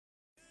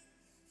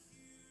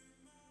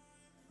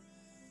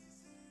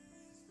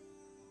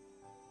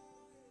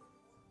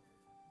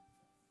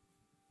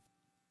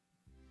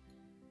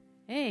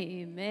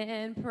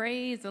Amen.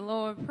 Praise the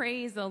Lord.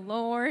 Praise the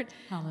Lord.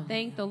 Hallelujah.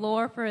 Thank the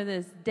Lord for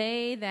this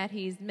day that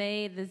he's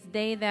made, this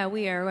day that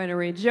we are going to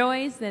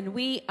rejoice and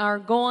we are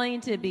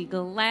going to be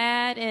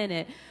glad in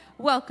it.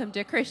 Welcome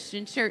to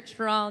Christian Church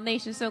for All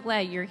Nations. So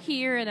glad you're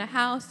here in the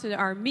house. To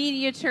our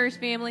media church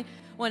family,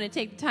 want to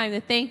take the time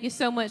to thank you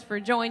so much for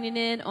joining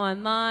in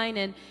online.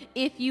 And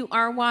if you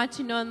are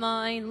watching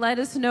online, let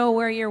us know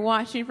where you're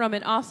watching from,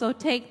 and also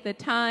take the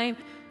time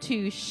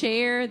to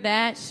share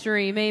that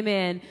stream.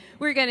 Amen.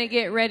 We're going to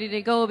get ready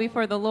to go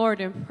before the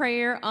Lord in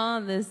prayer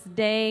on this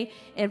day.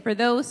 And for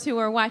those who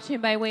are watching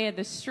by way of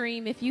the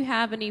stream, if you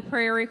have any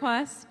prayer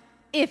requests,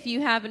 if you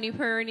have any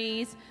prayer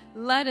needs,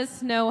 let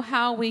us know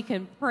how we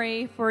can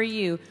pray for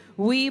you.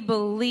 We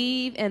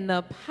believe in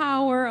the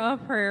power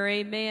of prayer,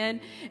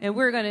 amen. And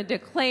we're going to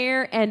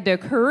declare and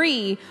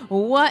decree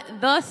what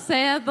thus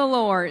saith the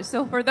Lord.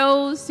 So for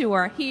those who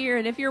are here,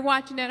 and if you're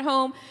watching at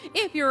home,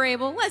 if you're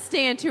able, let's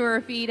stand to our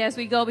feet as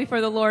we go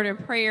before the Lord in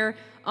prayer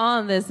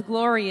on this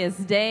glorious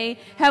day.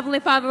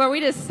 Heavenly Father, Lord, we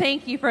just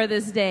thank you for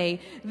this day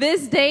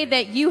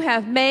that you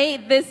have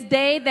made, this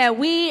day that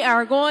we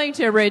are going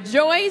to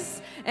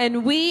rejoice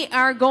and we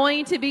are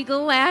going to be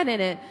glad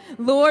in it.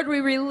 Lord, we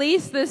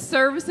release this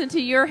service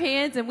into your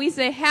hands and we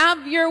say,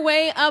 have your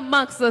way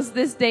amongst us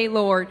this day,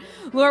 Lord.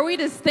 Lord, we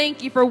just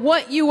thank you for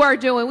what you are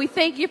doing. We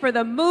thank you for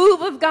the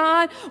move of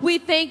God. We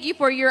thank you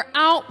for your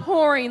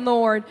outpouring,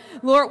 Lord.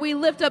 Lord, we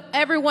lift up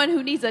everyone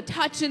who needs a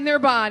touch in their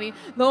body.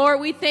 Lord,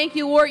 we thank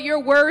you, Lord. Your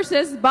word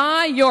says,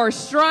 by your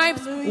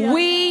stripes, Hallelujah,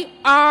 we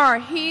are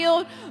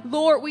healed.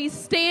 Lord, we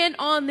stand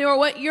on there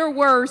what your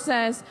word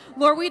says.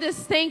 Lord, we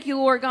just thank you,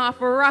 Lord God,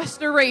 for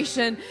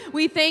restoration.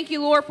 We thank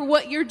you, Lord, for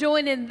what you're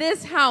doing in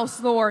this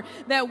house, Lord,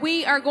 that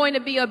we are going to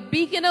be a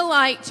beacon of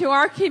light to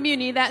our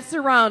community that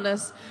surround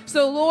us.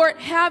 So, Lord,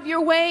 have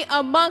your way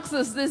amongst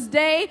us this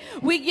day.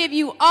 We give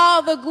you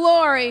all the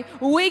glory.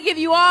 We give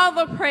you all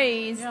the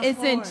praise. Yes, it's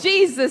Lord. in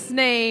Jesus'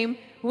 name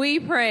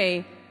we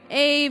pray.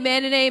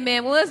 Amen and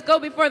amen. Well, let's go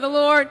before the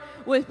Lord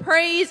with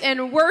praise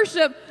and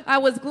worship. I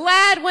was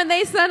glad when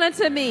they said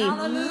unto me,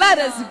 Hallelujah. let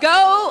us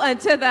go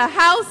unto the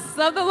house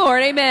of the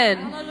Lord. Amen.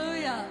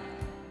 Hallelujah.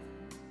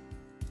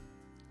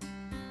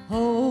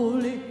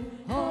 Holy,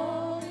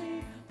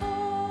 holy,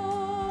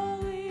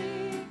 holy,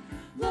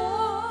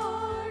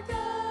 Lord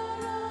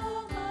God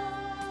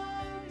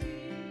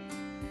Almighty.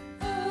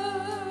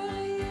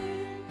 Early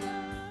in the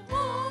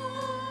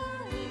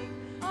morning,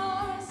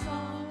 our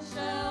song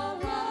shall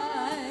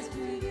rise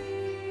to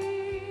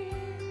thee.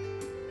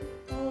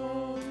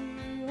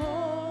 Holy,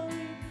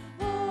 holy,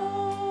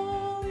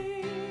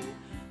 holy,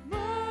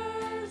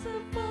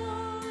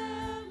 merciful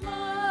and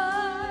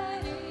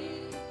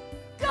mighty,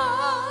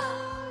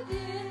 God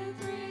in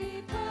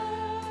three persons.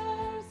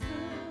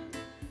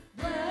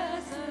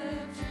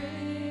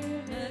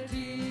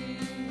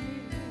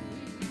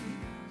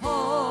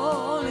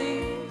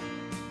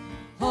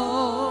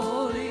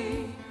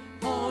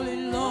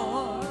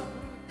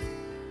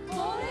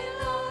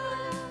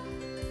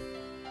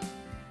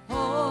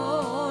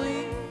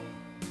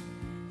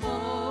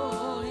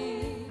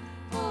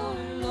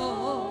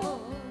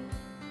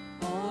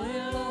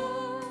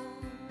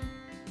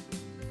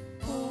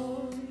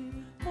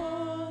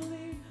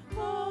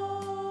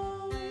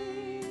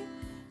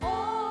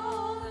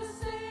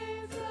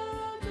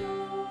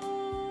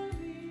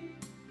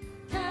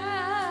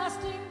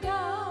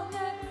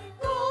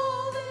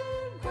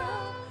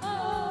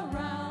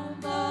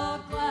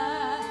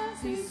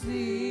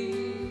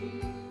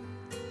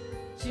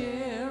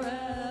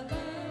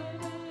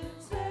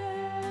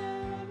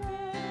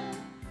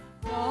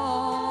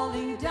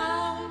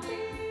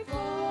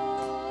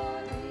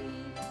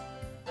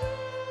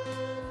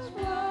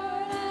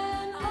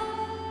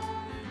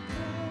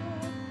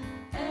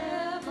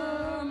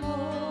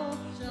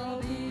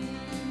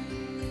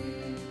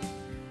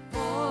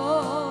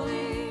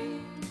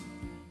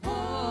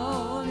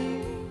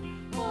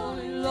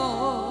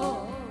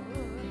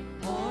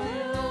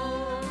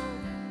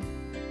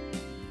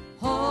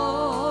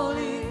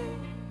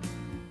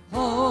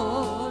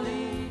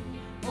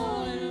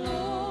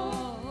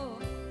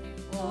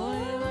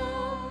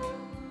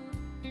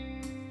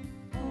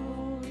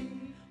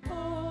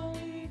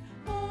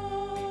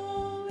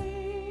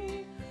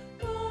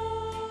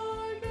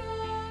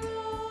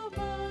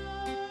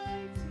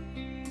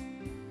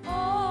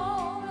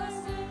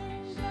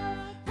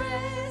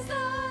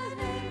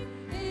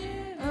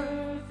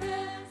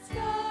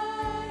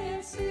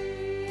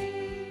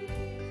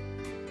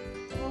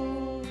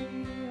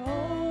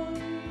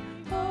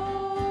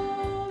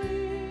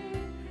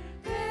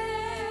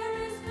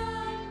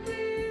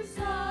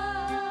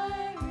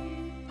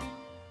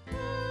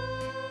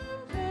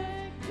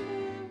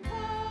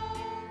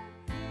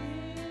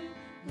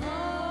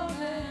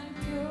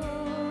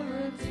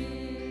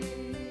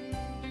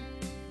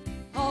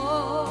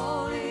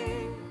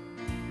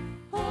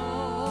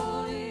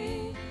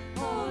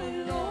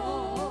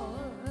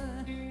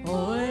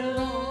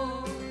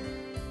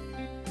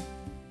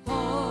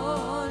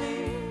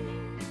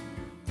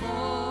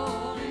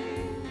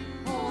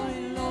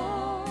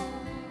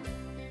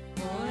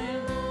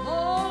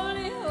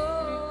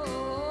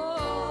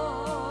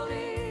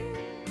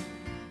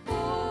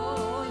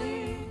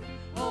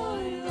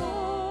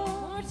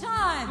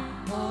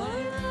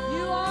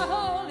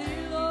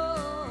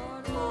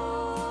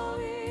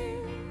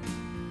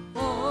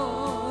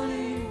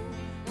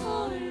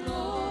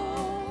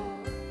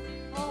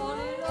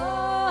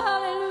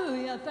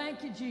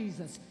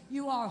 Jesus.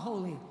 You are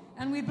holy,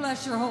 and we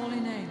bless your holy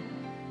name.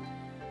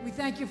 We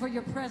thank you for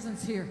your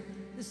presence here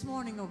this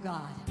morning, oh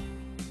God.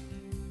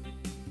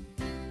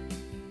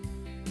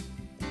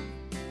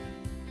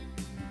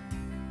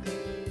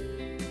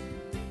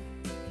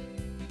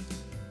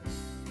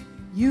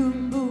 You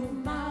move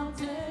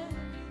mountains,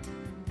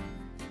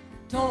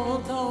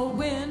 told the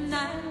wind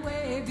and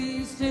wave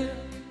be still.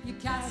 You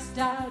cast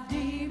out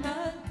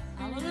demons,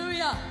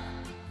 hallelujah,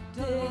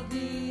 till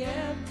the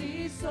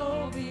empty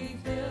soul be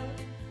filled.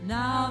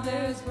 Now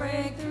there's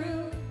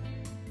breakthrough,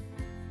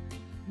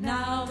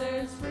 now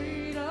there's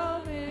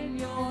freedom in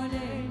your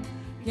name.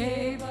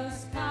 Gave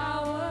us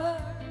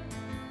power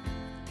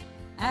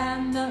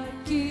and the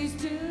keys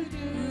to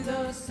do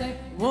the same.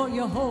 Will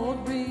you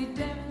hold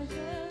redemption?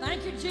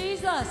 Thank you,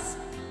 Jesus.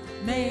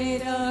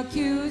 Made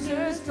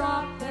accusers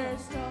drop their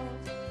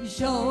stones. You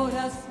showed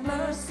us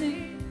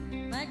mercy.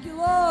 Thank you,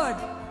 Lord,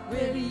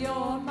 with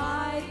your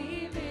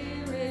mighty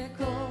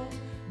miracles.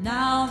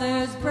 Now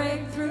there's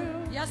breakthrough.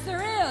 Yes,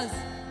 there is.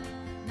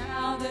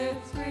 Now there's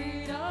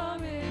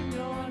freedom in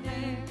your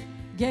name.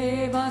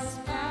 Gave us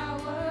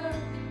power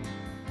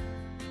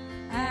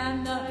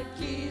and the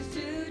keys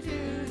to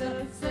do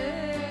the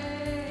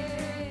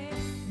same.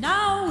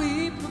 Now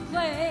we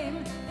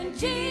proclaim in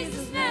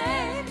Jesus'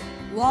 name.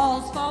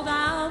 Walls fall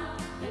down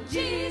in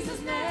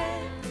Jesus'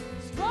 name.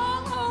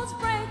 Strongholds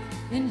break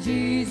in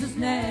Jesus'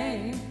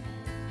 name.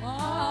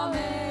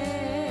 Amen.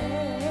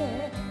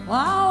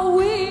 While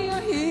we are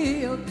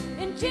healed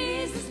in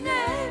Jesus'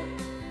 name.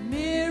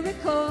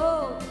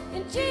 Miracle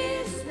in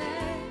Jesus'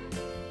 name.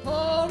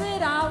 Pour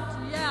it out,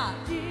 yeah,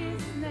 in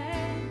Jesus'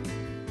 name.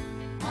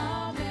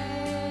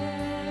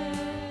 Amen.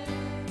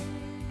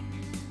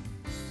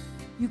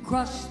 You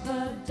crushed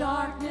the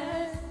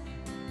darkness,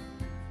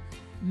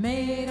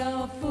 made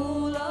a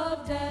fool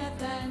of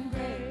death and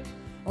grave.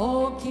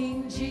 Oh,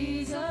 King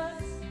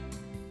Jesus,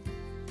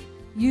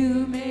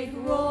 you make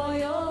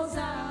royals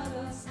out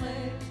of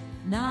slaves.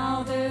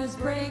 Now there's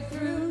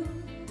breakthrough,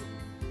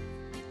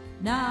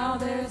 now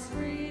there's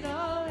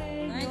freedom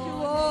in Thank you,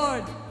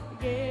 Lord. You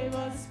gave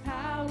us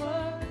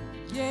power,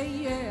 yeah,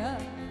 yeah,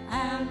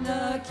 and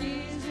the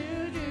keys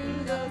to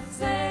do the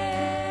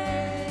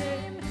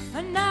same.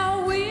 And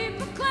now we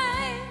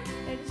proclaim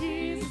in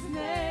Jesus'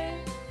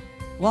 name.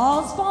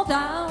 Walls fall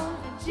down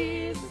in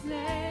Jesus'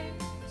 name.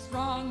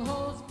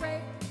 Strongholds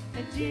break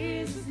in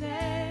Jesus'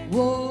 name.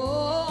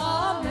 Whoa,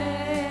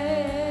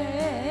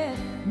 amen.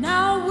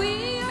 Now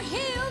we are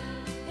healed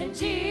in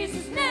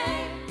Jesus'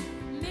 name.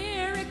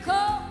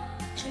 Miracle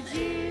in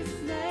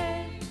Jesus'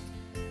 name.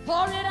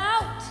 Pour it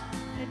out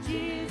in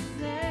Jesus'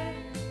 name.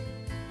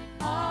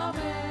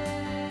 Amen.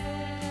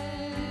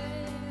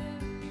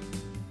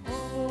 Oh,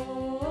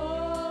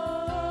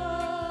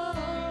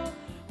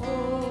 oh, oh,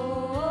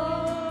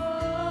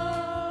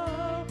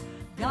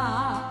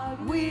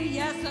 God, we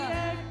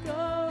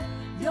echo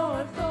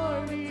your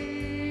authority.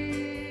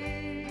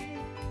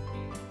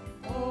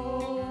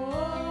 Oh,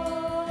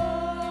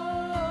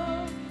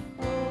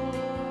 oh,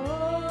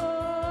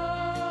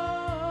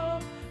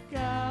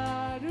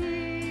 God,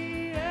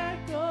 we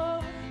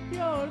echo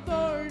your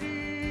authority.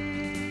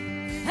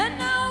 And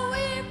now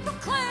we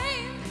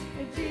proclaim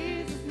in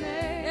Jesus'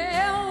 name.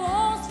 Yeah,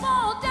 walls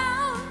fall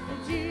down in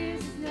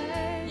Jesus'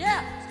 name.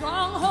 Yeah,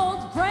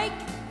 strongholds break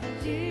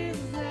in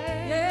Jesus'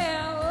 name.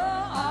 Yeah,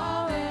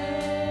 oh,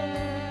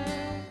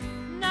 amen.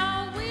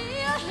 Now we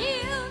are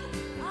healed.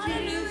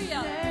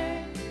 Hallelujah.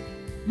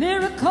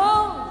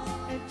 Miracles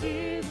in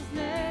Jesus'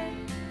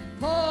 name.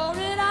 Pour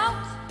it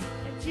out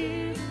in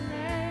Jesus'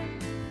 name.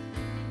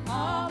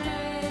 Amen.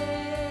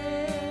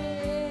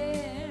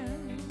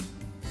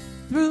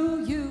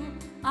 Through you,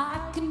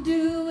 I can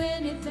do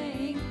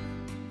anything.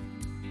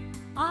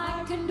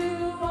 I can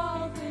do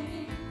all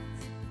things.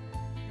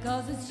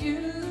 'Cause it's you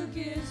who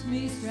gives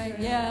me strength.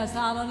 Yes,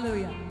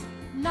 hallelujah.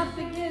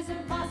 Nothing is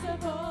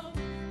impossible.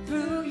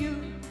 Through you,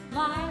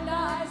 blind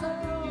eyes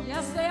are open.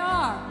 Yes, they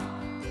are.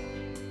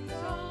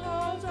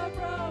 Strongholds are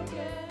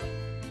broken.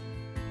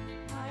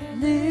 I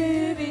am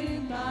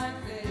living by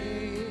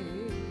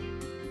faith.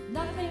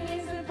 Nothing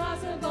is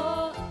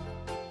impossible.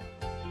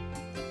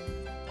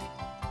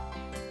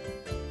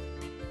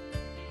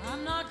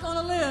 I'm not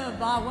gonna live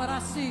by what I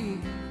see.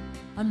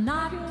 I'm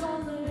not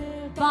gonna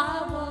live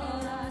by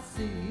what I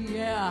see.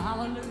 Yeah,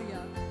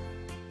 hallelujah.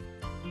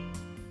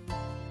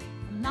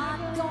 I'm not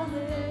gonna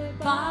live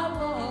by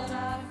what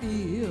I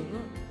feel.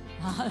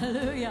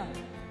 Hallelujah.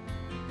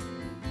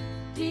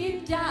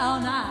 Deep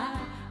down I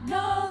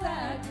know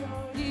that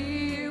you're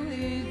here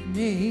with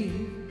me.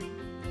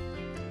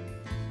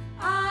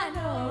 I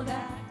know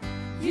that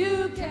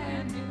you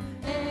can do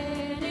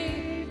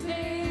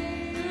anything.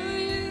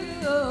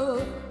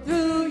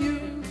 Through you,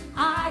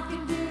 I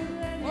can do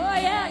anything. Oh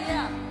yeah,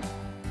 yeah.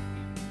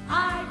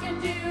 I can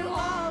do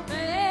all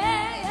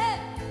things.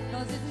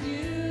 'Cause it's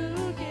you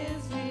who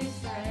gives me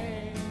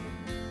strength.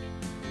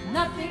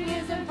 Nothing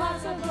is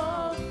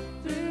impossible.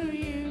 Through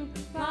you,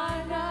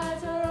 blind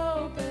eyes are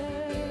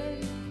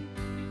open.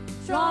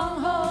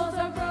 Strongholds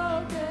are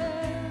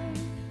broken.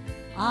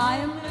 I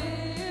am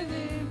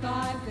living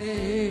by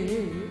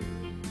faith.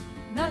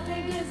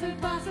 Nothing is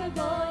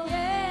impossible,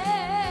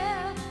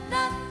 yeah.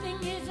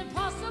 Nothing is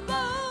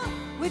impossible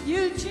with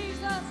you,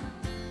 Jesus.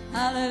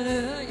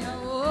 Hallelujah.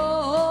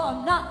 Oh,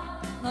 I'm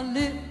not gonna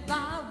live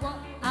by what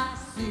I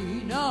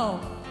see, no.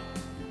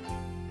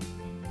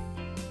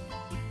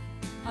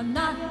 I'm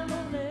not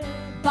gonna live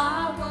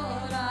by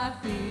what I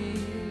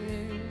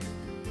feel.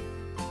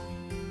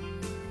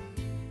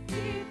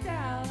 Deep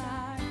down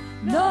I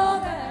know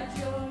that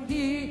you're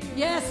here.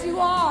 Yes, you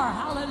are.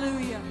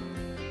 Hallelujah.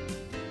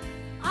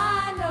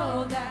 I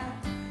know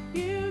that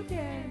you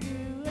can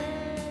do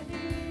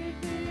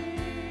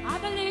anything. I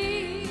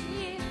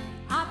believe,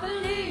 I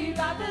believe,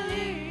 I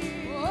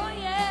believe. Oh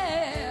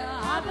yeah,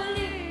 I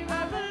believe,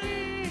 I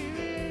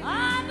believe.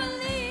 I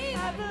believe,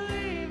 I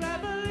believe, I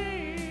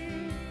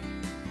believe.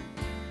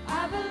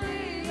 I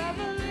believe, I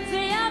believe.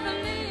 Say I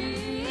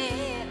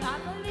believe, I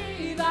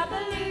believe, I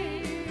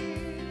believe.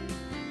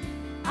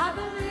 I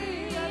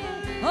believe, I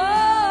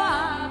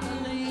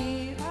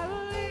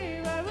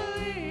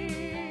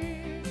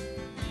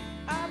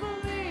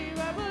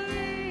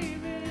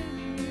believe.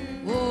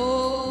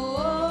 Oh.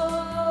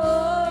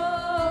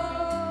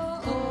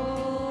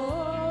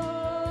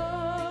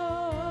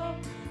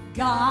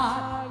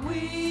 God,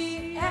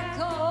 we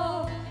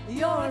echo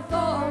your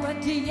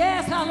authority.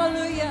 Yes,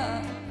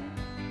 hallelujah.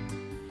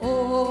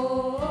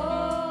 Oh,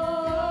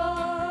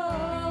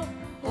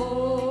 oh,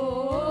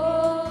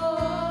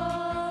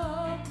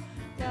 oh,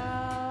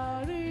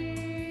 God,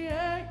 we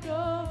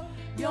echo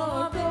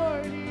your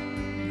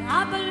authority.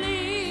 I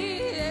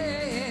believe,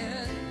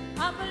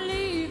 I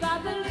believe, I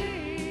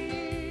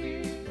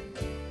believe,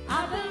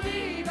 I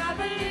believe, I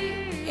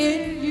believe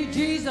in you,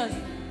 Jesus.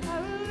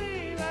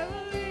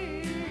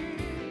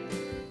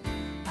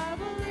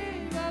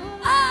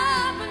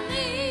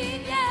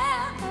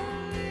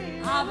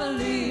 I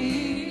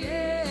believe,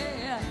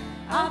 yeah.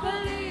 I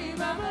believe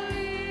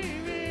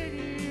in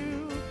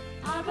you.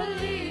 I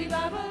believe,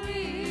 I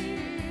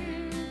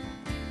believe.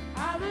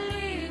 I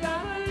believe,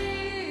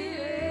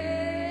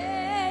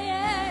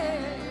 yeah.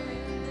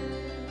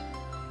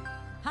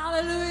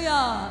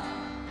 Hallelujah.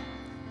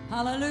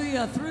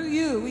 Hallelujah. Through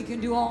you, we can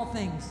do all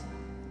things.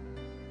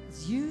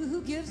 It's you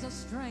who gives us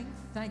strength.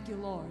 Thank you,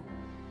 Lord.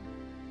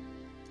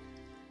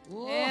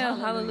 Oh, yeah,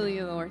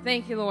 hallelujah, Lord.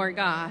 Thank you, Lord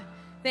God.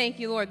 Thank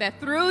you, Lord, that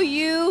through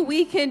you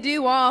we can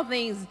do all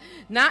things.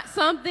 Not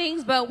some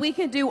things, but we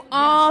can do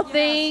all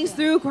things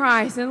through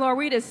Christ. And Lord,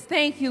 we just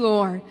thank you,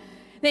 Lord.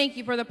 Thank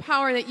you for the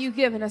power that you've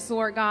given us,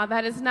 Lord God.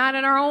 That is not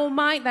in our own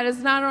might, that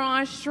is not in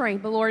our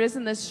strength, but Lord, it's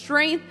in the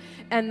strength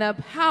and the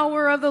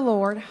power of the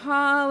Lord.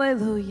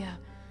 Hallelujah.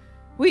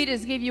 We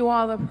just give you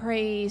all the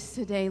praise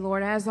today,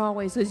 Lord, as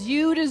always, because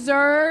you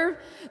deserve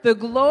the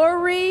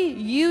glory,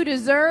 you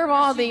deserve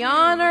all the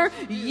honor,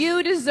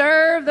 you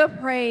deserve the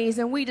praise,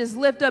 and we just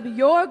lift up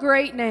your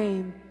great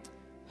name.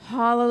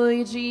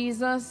 Hallelujah,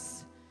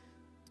 Jesus.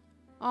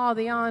 All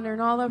the honor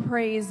and all the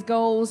praise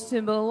goes to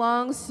and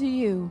belongs to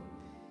you.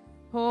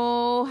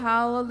 Oh,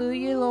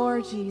 hallelujah,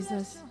 Lord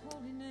Jesus.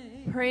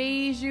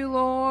 Praise you,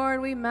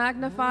 Lord. We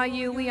magnify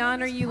you. We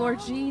honor you, Lord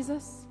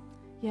Jesus.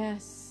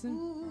 Yes.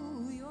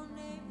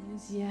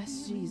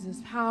 Yes, Jesus.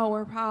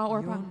 Power,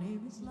 power, power.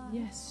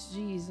 Yes,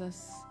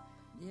 Jesus.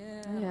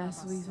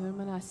 Yes, we see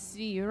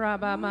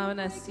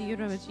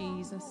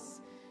Jesus.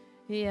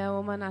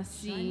 Yeah,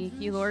 see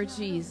you, Lord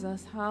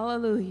Jesus.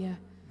 Hallelujah.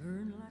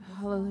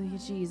 Hallelujah,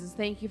 Jesus.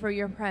 Thank you for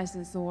your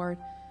presence, Lord.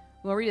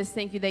 Lord, we just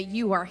thank you that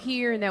you are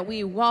here and that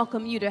we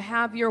welcome you to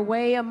have your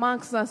way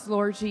amongst us,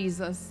 Lord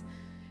Jesus.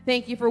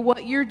 Thank you for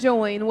what you're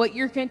doing, what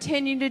you're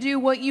continuing to do,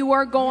 what you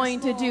are going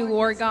to do,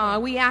 Lord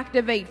God. We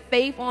activate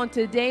faith on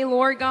today,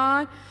 Lord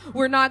God.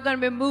 We're not going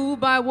to be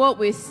moved by what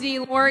we see,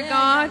 Lord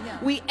God.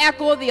 We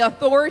echo the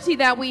authority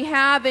that we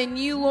have in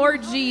you,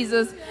 Lord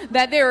Jesus,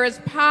 that there is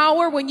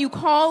power when you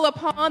call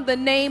upon the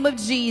name of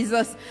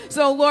Jesus.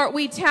 So, Lord,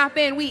 we tap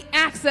in, we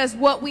access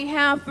what we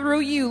have through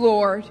you,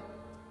 Lord.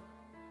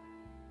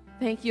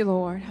 Thank you,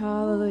 Lord.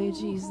 Hallelujah,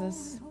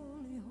 Jesus.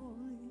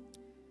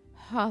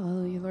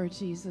 Hallelujah, Lord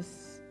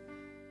Jesus.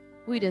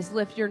 We just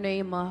lift your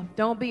name up.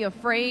 Don't be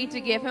afraid to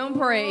give him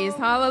praise.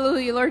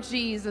 Hallelujah, Lord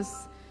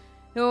Jesus.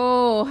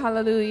 Oh,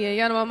 hallelujah.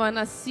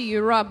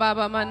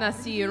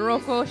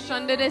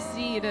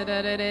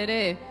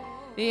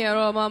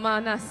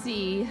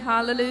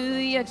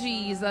 Hallelujah,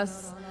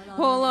 Jesus.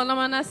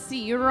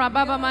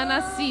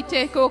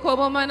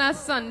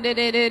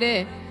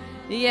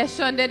 Yes,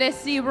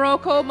 Shandesi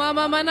Roko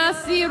Mama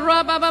Manasi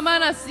Rababa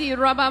Manasi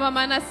Rababa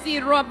Manasi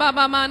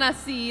Rababa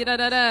Manasi da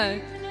da da.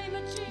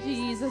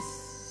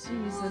 Jesus,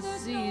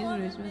 Jesus,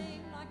 Jesus.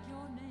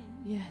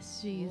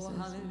 Yes, Jesus. Oh,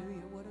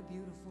 hallelujah. What a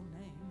beautiful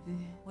name.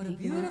 What a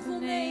beautiful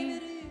name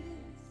it is.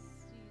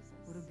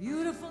 What a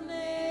beautiful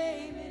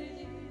name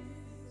it is.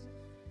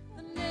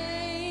 The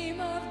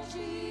name of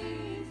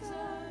Jesus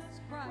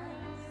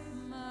Christ,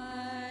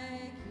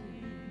 my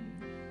King.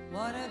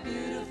 What a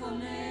beautiful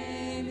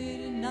name it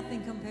is.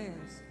 Nothing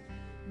compares.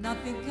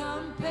 Nothing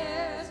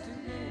compares to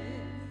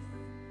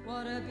this.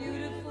 What a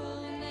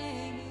beautiful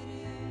name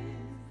it is.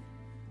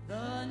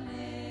 The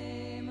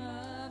name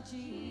of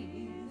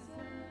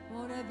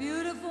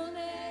beautiful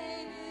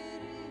name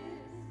it is.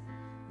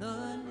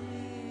 The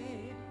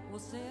name. We'll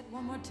say it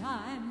one more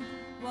time.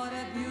 What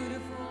a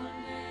beautiful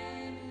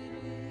name it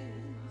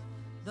is.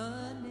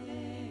 The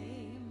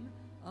name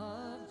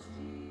of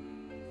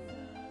Jesus.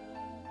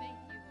 Thank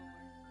you,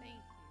 Lord. Thank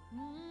you.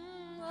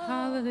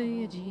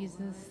 Hallelujah,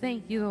 Jesus.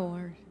 Thank you,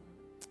 Lord.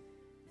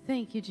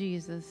 Thank you,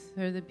 Jesus,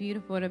 for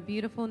what a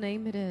beautiful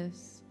name it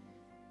is.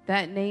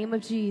 That name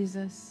of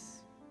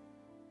Jesus.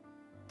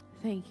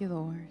 Thank you,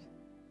 Lord.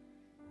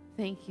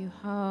 Thank you.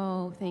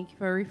 Oh, thank you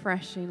for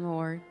refreshing,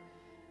 Lord.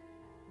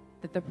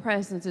 That the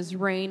presence is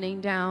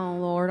raining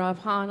down, Lord,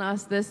 upon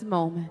us this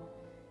moment.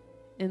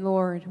 And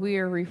Lord, we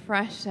are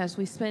refreshed as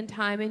we spend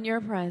time in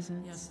your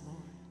presence. Yes, Lord.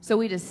 So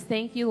we just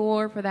thank you,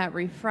 Lord, for that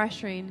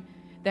refreshing,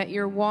 that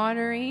you're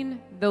watering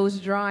those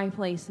dry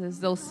places,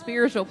 those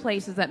spiritual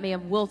places that may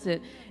have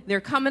wilted.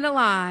 They're coming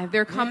alive.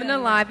 They're coming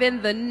alive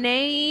in the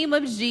name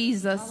of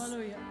Jesus.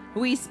 Hallelujah.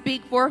 We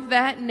speak forth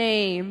that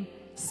name.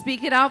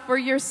 Speak it out for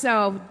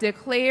yourself.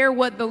 Declare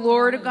what the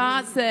Lord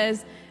God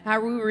says,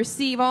 how we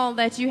receive all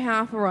that you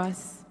have for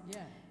us. Yeah.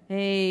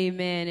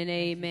 Amen and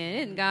amen.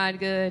 Isn't God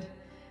good?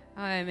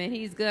 Amen.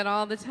 He's good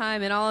all the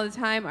time, and all the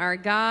time our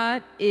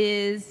God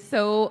is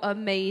so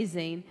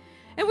amazing.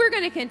 And we're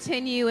going to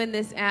continue in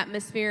this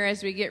atmosphere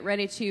as we get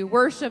ready to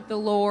worship the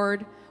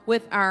Lord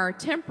with our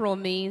temporal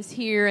means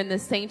here in the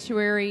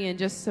sanctuary in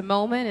just a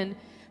moment. And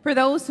for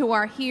those who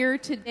are here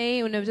today,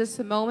 in just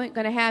a moment,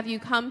 going to have you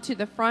come to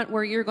the front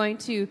where you're going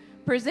to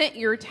present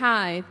your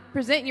tithe,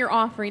 present your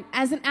offering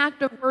as an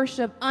act of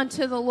worship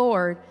unto the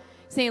Lord,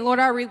 saying, Lord,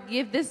 I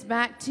give this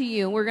back to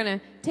you. We're going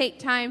to take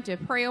time to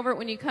pray over it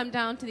when you come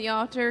down to the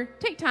altar.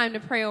 Take time to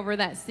pray over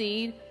that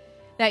seed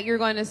that you're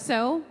going to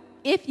sow.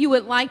 If you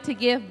would like to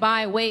give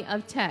by way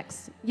of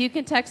text, you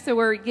can text the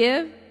word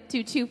give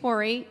to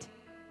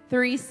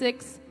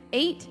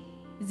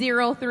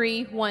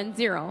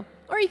 248-368-0310.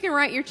 Or you can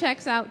write your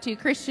checks out to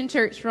Christian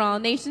Church for All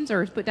Nations,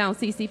 or put down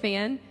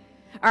CCFAN.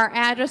 Our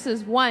address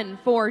is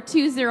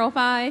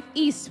 14205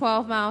 East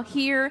 12 Mile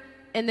here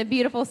in the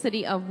beautiful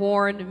city of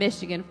Warren,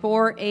 Michigan,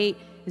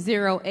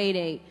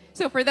 48088.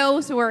 So for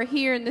those who are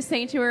here in the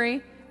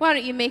sanctuary, why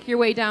don't you make your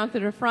way down to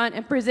the front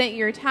and present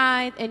your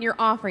tithe and your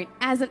offering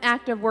as an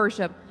act of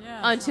worship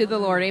unto the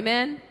Lord.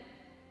 Amen.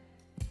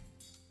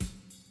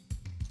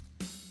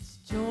 It's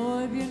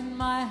joy in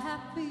my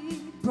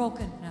happy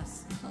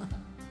brokenness.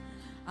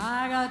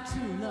 I got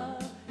true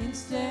love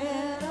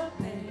instead of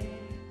pain.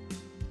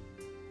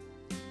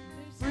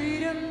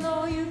 Freedom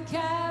though you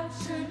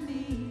captured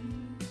me.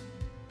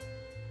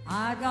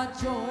 I got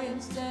joy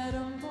instead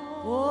of more.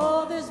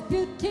 Oh, there's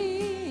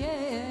beauty,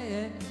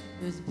 yeah.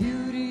 There's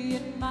beauty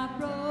in my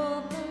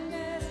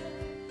brokenness.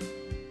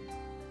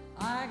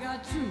 I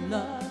got true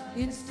love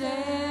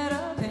instead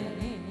of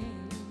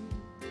pain.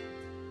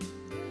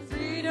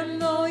 Freedom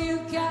though you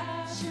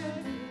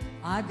captured me.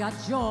 I got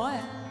joy.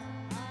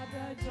 I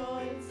got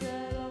joy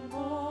instead of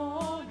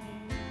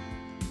mourning.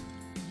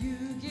 You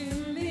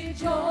give me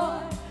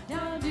joy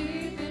down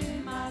deep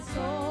in my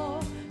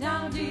soul.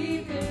 Down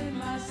deep in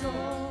my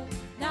soul.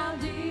 Down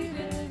deep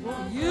in my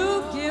soul.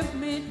 You give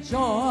me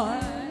joy.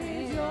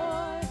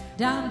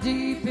 Down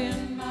deep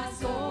in my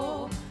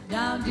soul,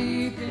 down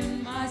deep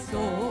in my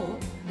soul,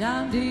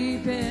 down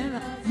deep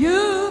in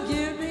you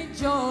give me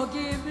joy,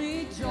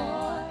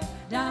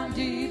 down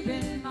deep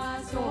in my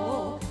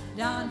soul,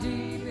 down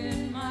deep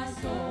in my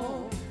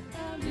soul,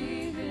 down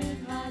deep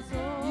in my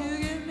soul. You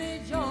give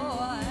me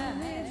joy,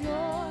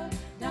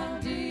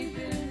 down deep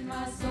in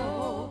my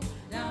soul,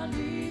 down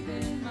deep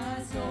in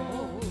my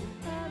soul,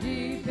 down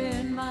deep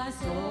in my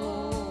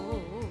soul.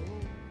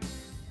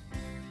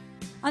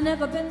 I've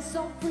never been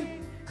so free,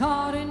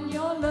 caught in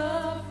your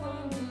love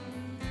for me.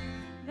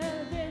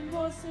 Never been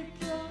more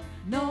secure,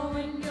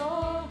 knowing your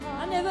heart.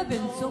 I've never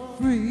been so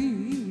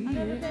free. I've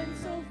never been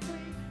so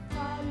free,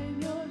 caught in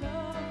your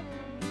love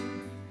for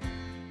me.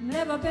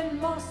 Never been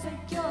more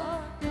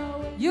secure,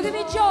 knowing you give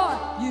me joy.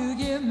 You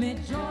give me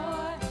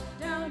joy,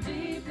 down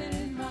deep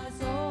in my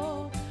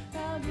soul,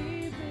 down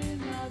deep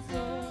in my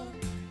soul,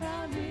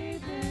 down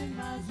deep in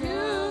my soul.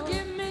 You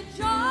give me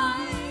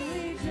joy,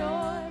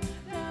 joy.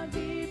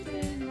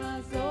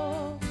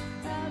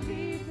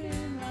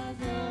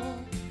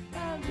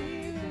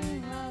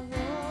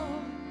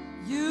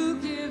 You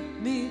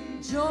give me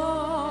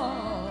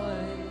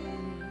joy.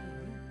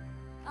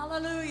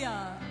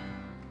 Hallelujah.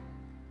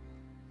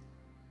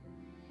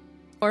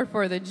 Lord,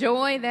 for the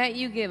joy that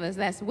you give us,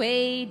 that's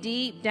way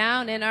deep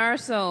down in our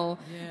soul.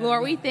 Yeah,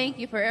 Lord, we thank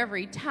you for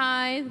every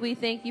tithe. We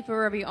thank you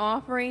for every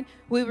offering.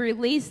 We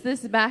release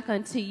this back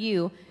unto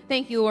you.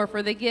 Thank you, Lord,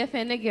 for the gift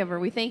and the giver.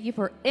 We thank you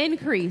for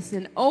increase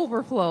and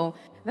overflow,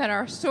 that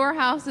our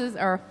storehouses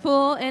are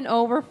full and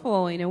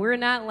overflowing, and we're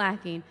not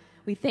lacking.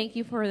 We thank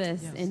you for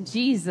this in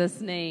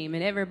Jesus' name.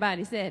 And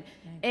everybody said,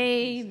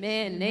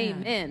 amen and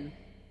amen.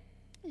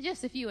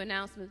 Just a few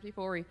announcements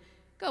before we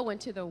go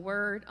into the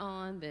word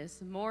on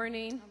this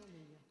morning.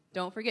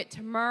 Don't forget,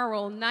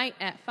 tomorrow night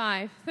at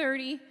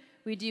 5:30,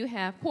 we do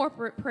have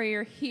corporate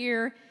prayer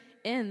here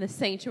in the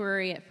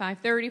sanctuary at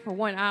 5:30 for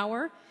 1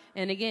 hour.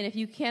 And again, if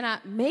you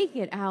cannot make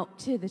it out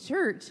to the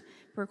church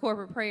for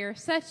corporate prayer,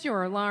 set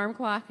your alarm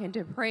clock and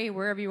to pray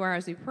wherever you are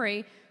as we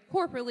pray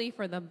corporately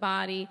for the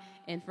body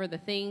and for the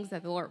things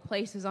that the Lord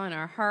places on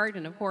our heart.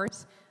 And of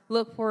course,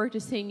 look forward to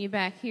seeing you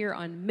back here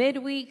on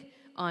midweek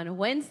on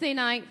Wednesday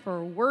night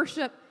for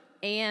worship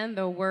and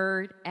the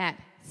word at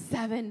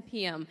 7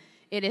 p.m.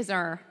 It is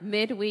our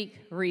midweek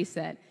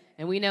reset.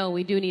 And we know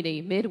we do need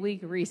a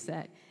midweek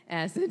reset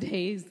as the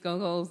days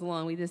goes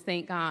along. We just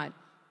thank God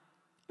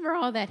for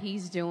all that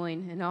he's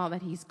doing and all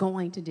that he's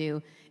going to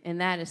do. And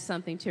that is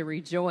something to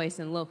rejoice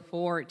and look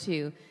forward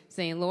to,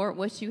 saying, Lord,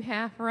 what you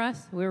have for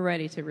us, we're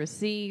ready to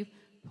receive,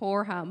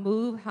 pour,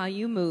 move how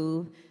you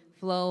move,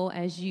 flow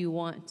as you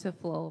want to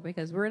flow,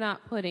 because we're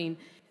not putting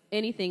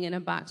anything in a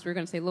box. We're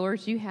going to say,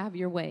 Lord, you have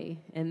your way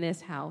in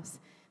this house,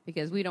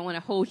 because we don't want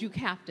to hold you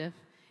captive.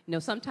 You know,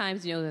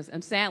 sometimes, you know,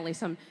 and sadly,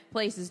 some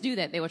places do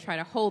that. They will try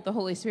to hold the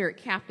Holy Spirit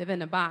captive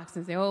in a box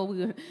and say,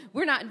 oh,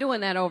 we're not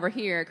doing that over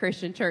here at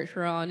Christian Church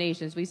for All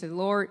Nations. We said,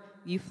 Lord,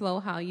 you flow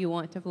how you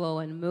want to flow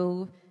and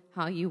move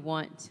how you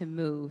want to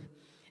move.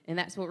 And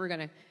that's what we're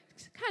going to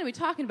kind of be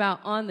talking about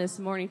on this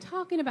morning,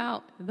 talking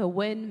about the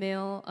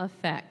windmill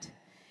effect.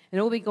 And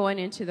we'll be going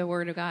into the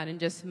Word of God in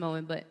just a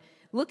moment, but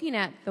looking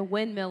at the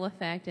windmill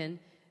effect, and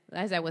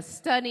as I was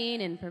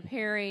studying and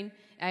preparing,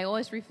 I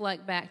always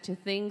reflect back to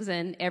things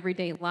in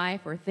everyday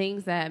life or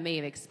things that I may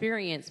have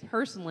experienced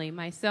personally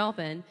myself.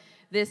 And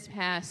this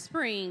past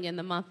spring, in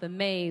the month of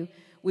May,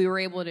 we were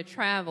able to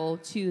travel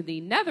to the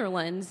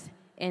Netherlands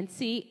and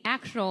see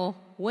actual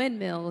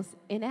windmills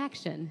in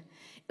action,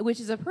 which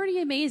is a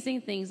pretty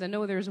amazing thing. I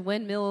know there's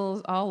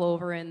windmills all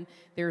over, and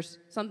there's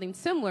something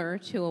similar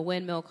to a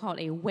windmill called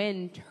a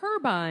wind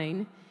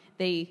turbine.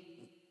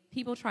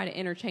 People try to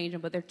interchange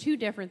them, but they're two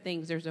different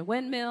things. There's a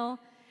windmill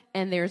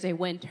and there's a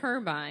wind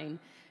turbine.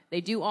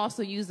 They do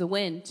also use the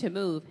wind to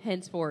move,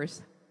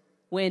 henceforth,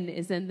 wind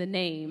is in the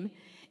name.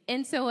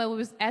 And so it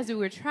was, as we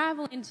were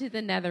traveling to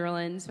the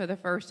Netherlands for the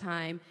first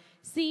time,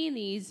 seeing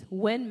these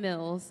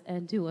windmills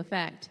into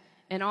effect,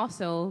 and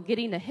also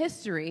getting the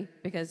history,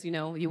 because, you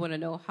know, you want to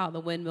know how the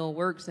windmill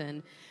works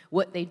and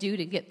what they do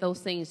to get those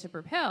things to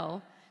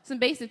propel. Some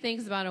basic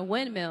things about a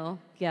windmill,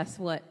 guess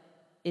what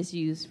is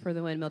used for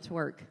the windmill to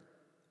work?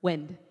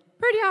 Wind.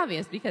 Pretty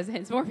obvious, because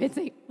henceforth it's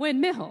a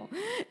windmill.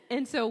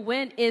 And so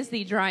wind is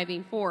the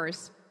driving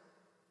force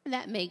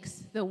that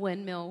makes the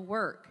windmill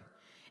work.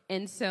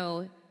 And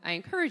so I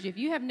encourage you, if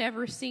you have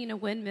never seen a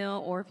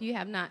windmill, or if you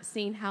have not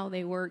seen how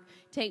they work,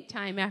 take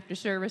time after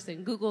service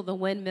and Google the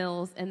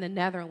windmills in the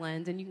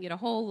Netherlands, and you can get a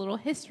whole little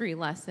history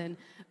lesson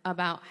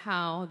about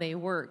how they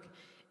work.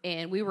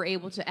 And we were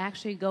able to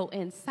actually go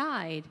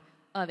inside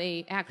of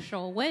a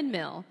actual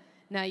windmill.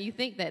 Now, you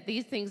think that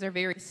these things are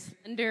very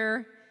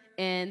slender,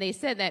 and they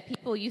said that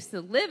people used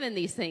to live in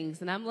these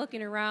things. And I'm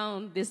looking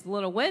around this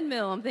little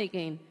windmill, I'm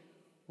thinking,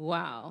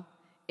 wow.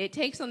 It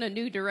takes on a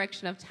new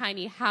direction of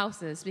tiny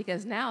houses,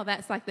 because now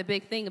that's like the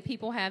big thing.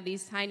 People have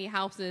these tiny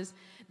houses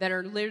that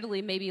are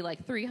literally maybe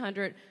like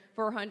 300,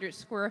 400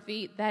 square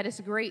feet. That is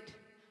great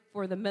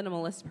for the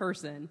minimalist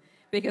person,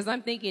 because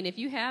I'm thinking, if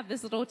you have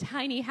this little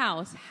tiny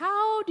house,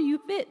 how do you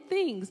fit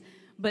things?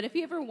 But if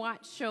you ever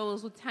watch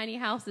shows with tiny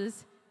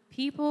houses,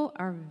 people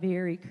are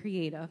very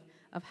creative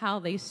of how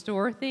they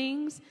store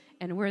things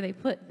and where they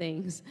put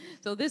things.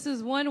 So this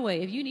is one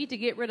way. If you need to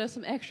get rid of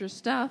some extra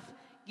stuff,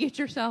 get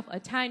yourself a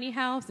tiny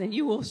house, and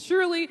you will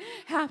surely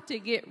have to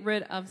get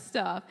rid of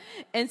stuff.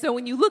 And so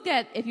when you look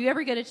at, if you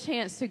ever get a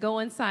chance to go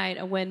inside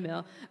a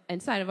windmill,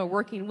 inside of a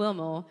working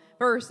windmill,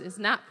 first, it's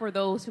not for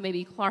those who may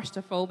be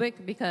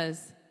claustrophobic,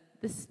 because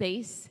the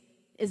space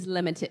is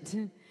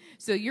limited.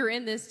 So you're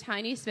in this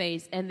tiny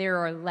space, and there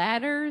are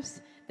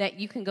ladders that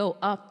you can go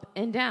up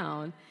and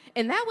down.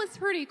 And that was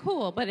pretty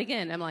cool. But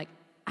again, I'm like,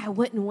 I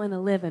wouldn't want to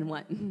live in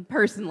one,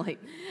 personally.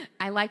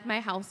 I like my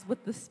house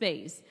with the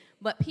space.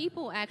 But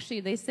people actually,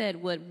 they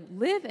said, would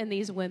live in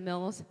these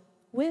windmills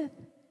with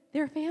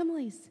their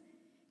families.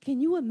 Can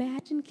you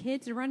imagine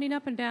kids running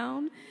up and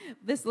down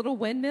this little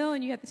windmill,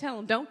 and you have to tell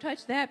them, don't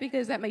touch that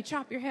because that may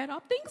chop your head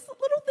off?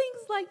 Little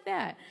things like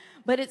that.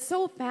 But it's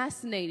so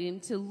fascinating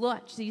to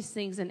watch these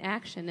things in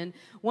action. And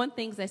one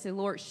thing is, I say,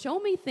 Lord, show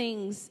me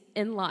things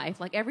in life,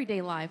 like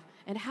everyday life,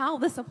 and how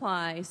this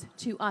applies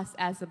to us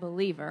as a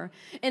believer.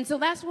 And so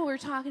that's what we're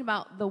talking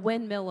about, the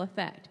windmill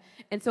effect.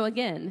 And so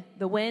again,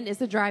 the wind is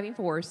the driving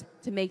force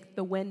to make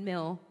the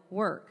windmill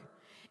work.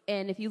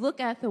 And if you look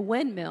at the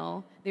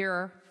windmill, there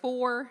are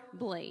 4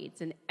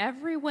 blades, and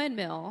every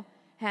windmill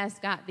has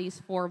got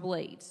these 4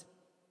 blades.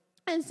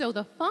 And so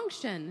the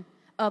function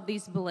of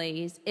these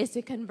blades is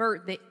to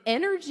convert the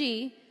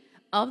energy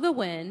of the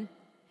wind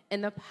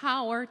and the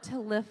power to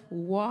lift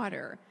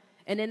water.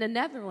 And in the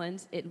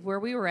Netherlands, where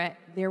we were at,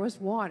 there was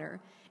water.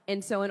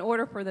 And so in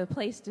order for the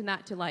place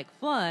to like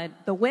flood,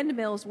 the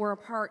windmills were a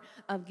part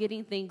of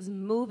getting things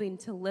moving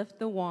to lift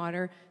the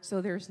water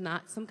so there's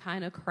not some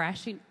kind of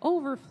crashing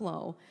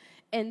overflow.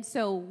 And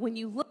so when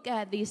you look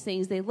at these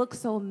things, they look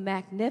so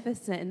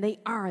magnificent, and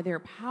they're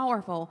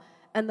powerful.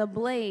 And the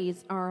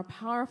blades are a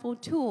powerful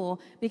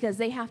tool because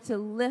they have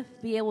to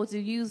be able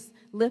to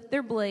lift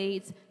their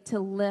blades to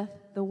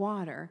lift the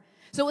water.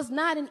 So it's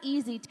not an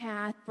easy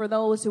task for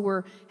those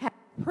who had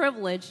the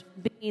privilege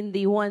being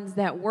the ones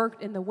that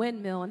worked in the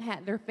windmill and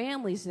had their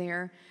families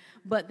there.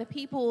 But the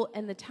people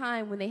in the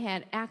time when they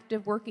had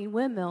active working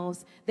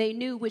windmills, they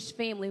knew which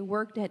family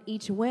worked at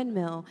each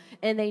windmill,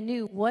 and they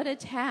knew what a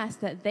task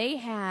that they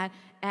had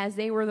as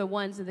they were the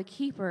ones of the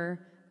keeper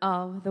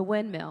of the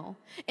windmill.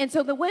 And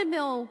so the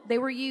windmill, they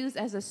were used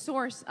as a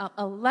source of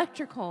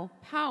electrical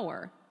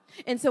power.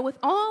 And so with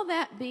all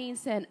that being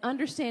said,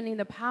 understanding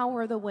the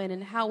power of the wind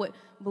and how it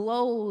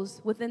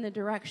blows within the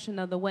direction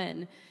of the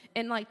wind.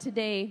 And like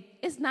today,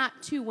 it's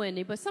not too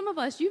windy, but some of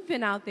us, you've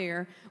been out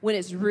there when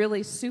it's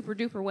really super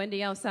duper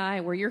windy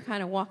outside where you're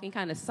kind of walking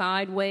kind of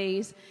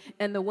sideways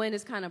and the wind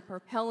is kind of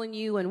propelling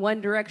you in one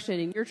direction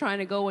and you're trying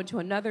to go into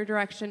another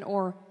direction.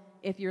 Or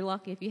if you're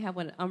lucky, if you have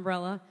an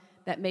umbrella,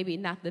 that maybe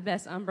not the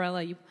best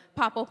umbrella, you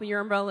pop open your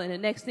umbrella and the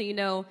next thing you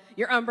know,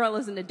 your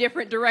umbrella's in a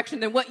different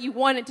direction than what you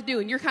want it to do.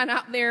 And you're kind of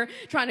out there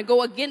trying to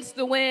go against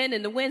the wind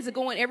and the winds are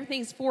going,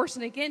 everything's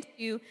forcing against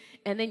you.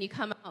 And then you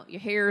come out, your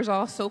hair is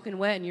all soaking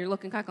wet and you're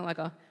looking kind of like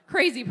a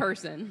crazy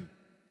person.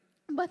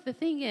 But the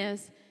thing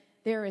is,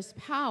 there is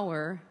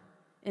power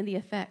in the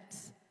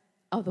effects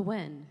of the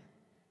wind.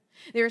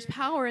 There's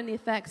power in the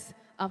effects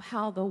of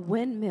how the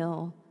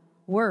windmill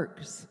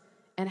works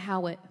and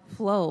how it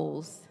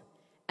flows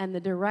and the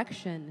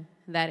direction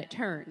that it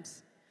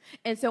turns.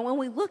 And so when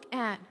we look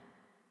at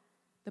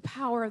the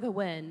power of the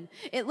wind,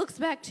 it looks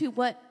back to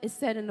what is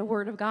said in the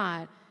Word of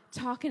God,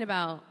 talking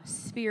about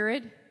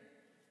spirit,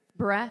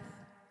 breath,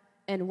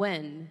 and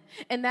wind.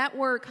 And that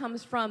word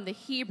comes from the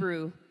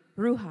Hebrew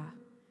ruha,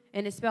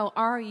 and it's spelled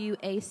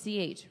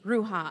R-U-A-C-H,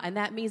 ruha, and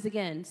that means,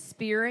 again,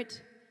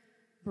 spirit,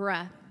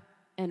 breath,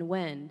 and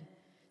wind.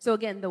 So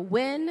again, the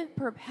wind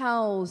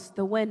propels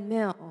the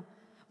windmill,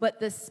 but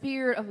the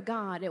Spirit of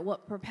God is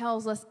what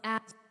propels us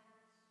as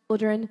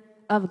children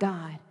of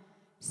God.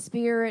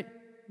 Spirit,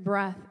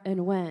 breath,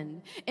 and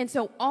wind. And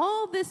so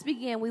all this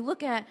began, we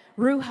look at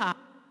Ruha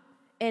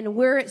and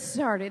where it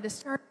started. It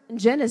started in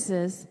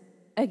Genesis,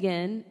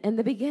 again, in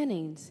the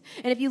beginnings.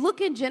 And if you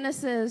look in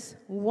Genesis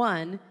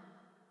 1,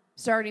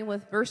 starting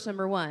with verse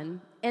number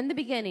 1, in the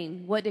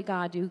beginning, what did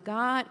God do?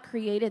 God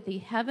created the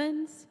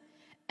heavens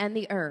and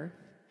the earth.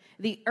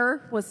 The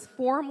earth was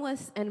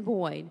formless and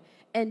void,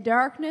 and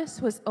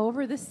darkness was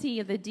over the sea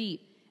of the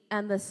deep,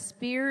 and the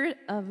Spirit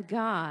of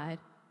God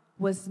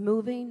was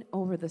moving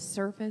over the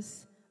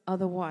surface of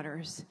the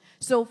waters.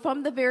 So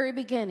from the very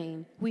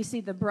beginning, we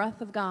see the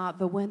breath of God,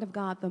 the wind of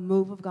God, the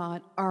move of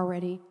God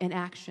already in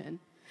action.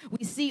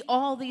 We see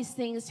all these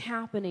things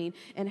happening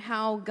and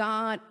how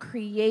God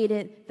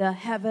created the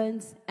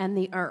heavens and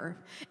the earth.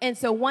 And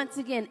so once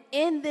again,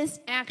 in this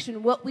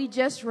action, what we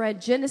just read,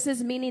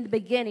 Genesis meaning the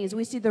beginnings,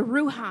 we see the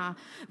Ruha,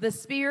 the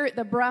spirit,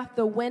 the breath,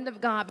 the wind of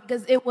God,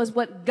 because it was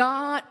what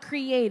God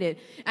created.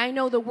 I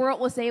know the world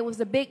will say it was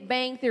the Big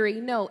Bang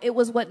Theory. No, it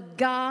was what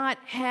God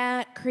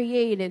had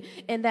created,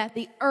 and that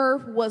the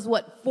earth was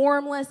what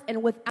formless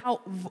and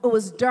without, it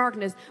was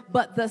darkness,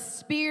 but the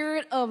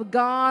Spirit of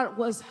God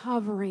was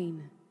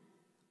hovering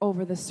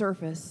over the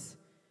surface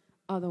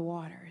of the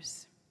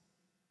waters.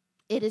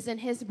 It is in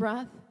His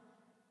breath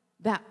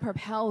that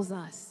propels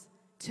us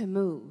to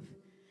move.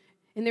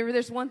 And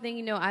there's one thing,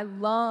 you know, I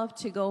love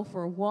to go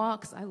for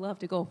walks. I love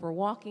to go for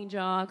walking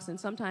jogs and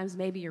sometimes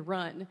maybe a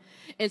run.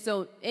 And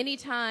so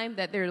anytime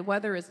that the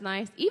weather is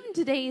nice, even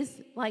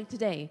today's like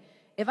today,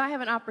 if I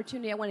have an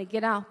opportunity, I want to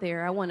get out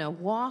there. I want to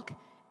walk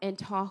and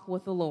talk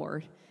with the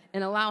Lord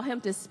and allow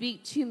Him to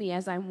speak to me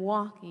as I'm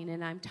walking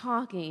and I'm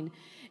talking.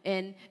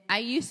 And I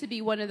used to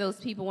be one of those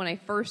people when I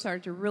first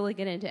started to really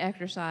get into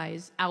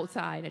exercise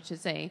outside, I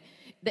should say.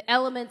 The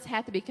elements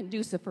had to be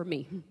conducive for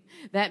me.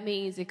 That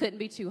means it couldn't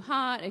be too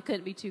hot, it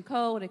couldn't be too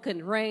cold, it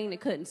couldn't rain, it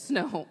couldn't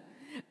snow.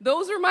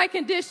 Those are my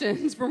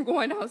conditions from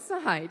going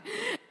outside.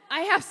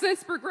 I have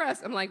since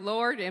progressed. I'm like,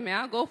 Lord, I mean,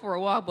 I'll go for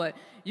a walk, but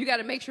you got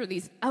to make sure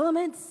these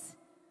elements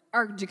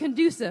are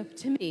conducive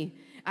to me.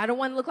 I don't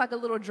want to look like a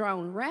little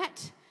drowned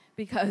rat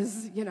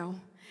because, you know,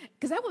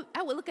 because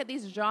I would look at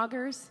these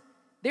joggers.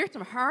 There's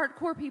some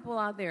hardcore people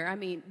out there. I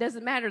mean,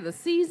 doesn't matter the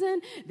season.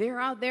 They're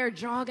out there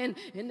jogging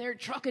and they're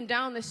trucking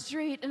down the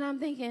street. And I'm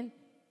thinking,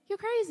 you're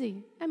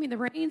crazy. I mean, the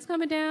rain's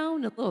coming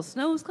down, the little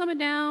snow's coming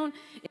down.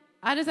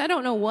 I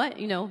don't know what,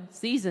 you know,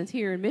 seasons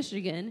here in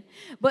Michigan.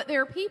 But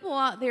there are people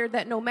out there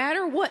that no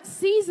matter what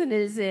season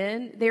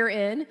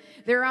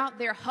they're out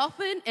there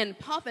huffing and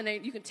puffing.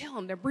 And you can tell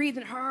them they're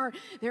breathing hard.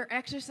 They're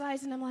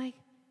exercising. I'm like,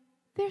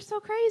 they're so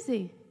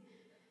crazy.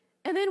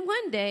 And then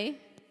one day,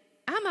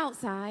 I'm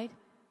outside.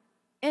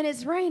 And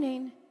it's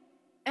raining,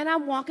 and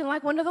I'm walking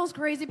like one of those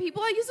crazy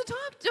people I used to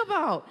talk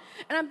about.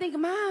 And I'm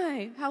thinking,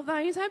 how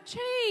things have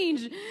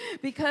changed,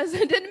 because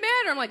it didn't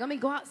matter. I'm like, let me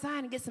go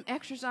outside and get some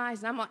exercise.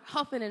 And I'm like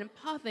huffing and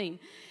puffing.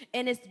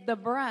 And it's the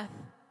breath.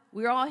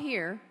 We're all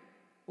here.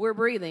 We're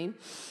breathing.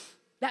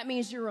 That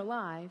means you're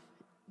alive.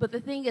 But the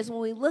thing is, when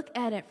we look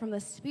at it from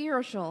the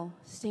spiritual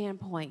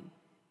standpoint,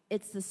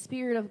 It's the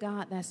Spirit of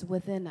God that's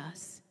within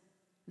us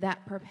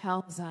that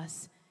propels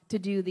us to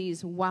do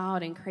these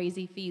wild and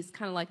crazy feats,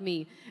 kind of like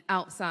me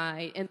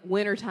outside in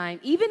wintertime.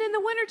 Even in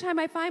the wintertime,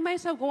 I find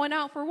myself going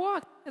out for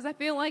walks because I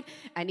feel like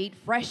I need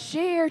fresh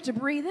air to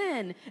breathe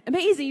in.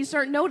 Amazing. You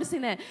start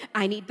noticing that.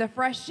 I need the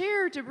fresh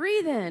air to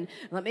breathe in.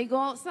 Let me go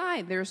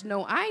outside. There's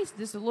no ice,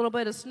 just a little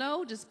bit of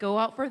snow. Just go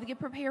out to get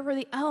prepared for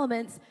the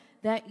elements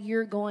that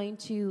you're going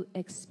to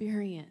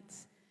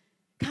experience.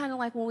 Kind of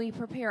like when we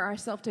prepare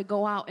ourselves to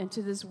go out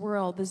into this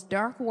world, this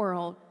dark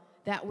world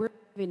that we're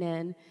living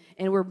in,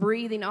 and we're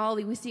breathing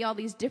we see all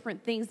these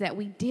different things that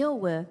we deal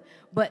with.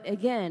 But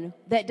again,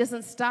 that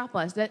doesn't stop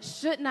us. That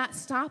should not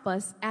stop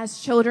us as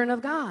children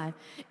of God.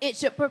 It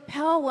should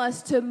propel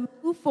us to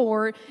move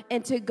forward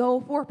and to go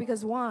forth.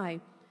 Because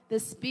why? The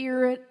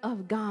Spirit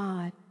of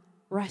God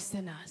rests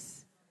in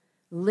us,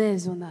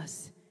 lives on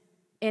us.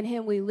 In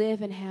Him we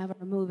live and have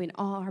our moving,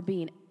 all our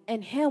being.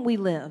 In Him we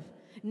live.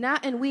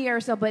 Not in we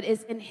ourselves, but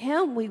it's in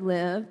Him we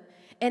live.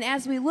 And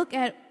as we look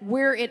at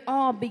where it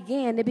all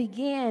began, it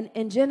began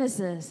in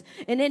Genesis.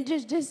 And it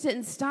just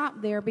didn't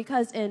stop there,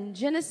 because in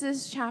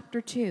Genesis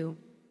chapter 2,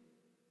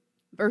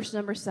 verse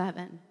number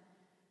 7,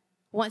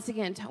 once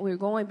again, we're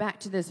going back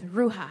to this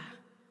Ruha.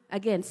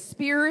 Again,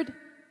 spirit,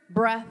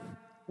 breath,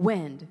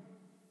 wind.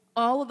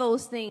 All of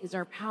those things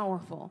are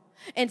powerful.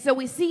 And so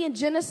we see in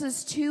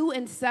Genesis 2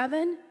 and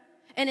 7,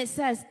 and it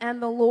says,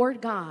 and the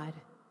Lord God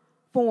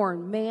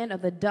formed man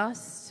of the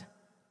dust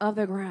of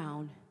the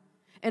ground.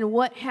 And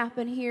what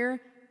happened here?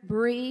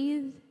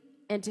 Breathed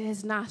into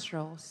his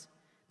nostrils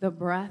the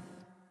breath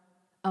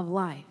of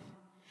life.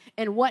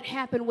 And what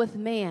happened with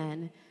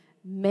man?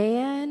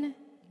 Man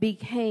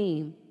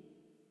became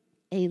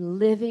a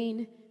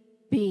living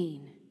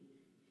being.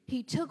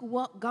 He took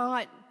what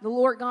the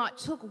Lord God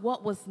took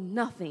what was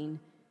nothing,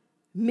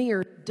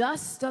 mere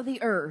dust of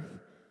the earth,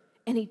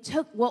 and He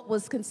took what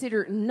was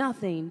considered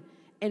nothing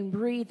and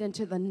breathed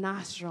into the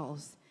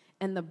nostrils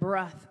and the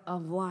breath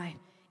of life.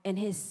 And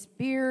His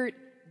Spirit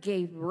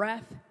gave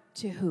breath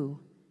to who?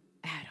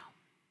 Adam,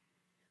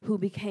 who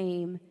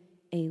became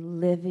a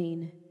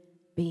living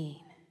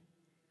being.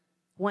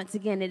 Once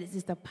again, it is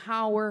just the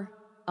power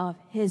of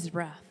His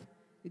breath.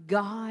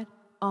 God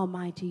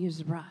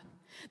Almighty's breath.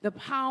 The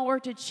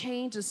power to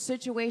change a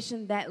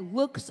situation that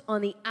looks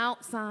on the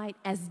outside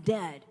as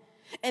dead.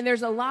 And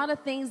there's a lot of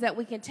things that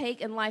we can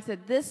take in life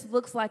that this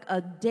looks like a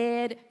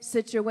dead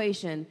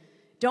situation.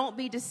 Don't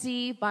be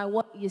deceived by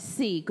what you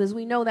see, because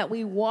we know that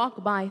we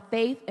walk by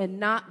faith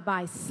and not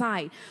by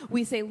sight.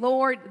 We say,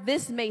 Lord,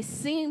 this may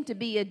seem to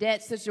be a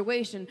dead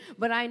situation,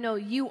 but I know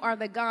You are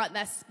the God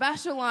that's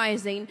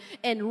specializing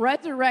in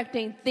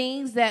resurrecting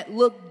things that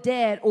look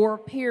dead or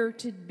appear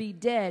to be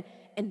dead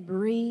and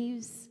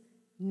breathes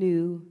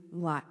new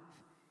life.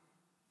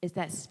 It's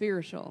that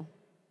spiritual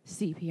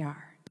CPR.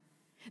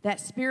 That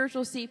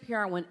spiritual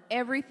CPR when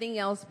everything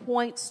else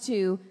points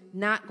to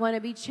not going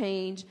to be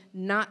changed,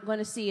 not going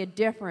to see a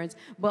difference.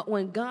 But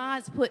when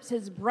God puts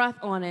His breath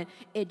on it,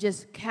 it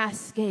just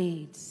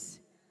cascades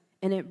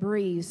and it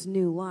breathes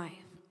new life.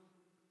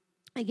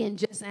 Again,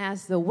 just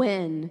as the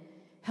wind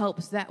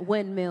helps that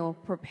windmill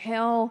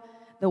propel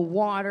the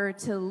water,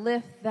 to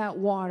lift that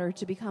water,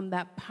 to become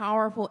that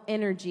powerful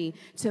energy,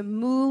 to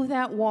move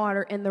that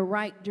water in the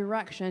right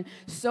direction,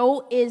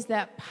 so is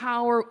that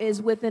power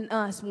is within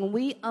us when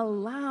we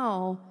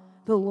allow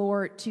the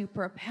Lord to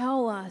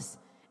propel us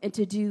and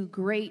to do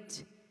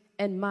great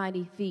and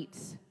mighty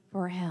feats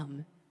for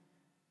Him.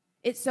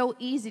 It's so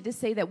easy to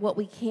say that what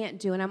we can't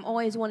do, and I'm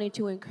always wanting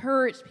to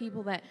encourage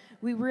people that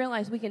we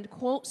realize we can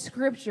quote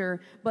Scripture,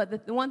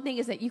 but the one thing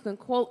is that you can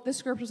quote the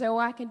Scripture and say, oh,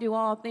 I can do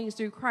all things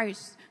through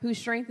Christ who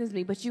strengthens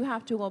me, but you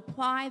have to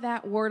apply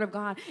that Word of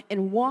God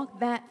and walk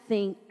that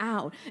thing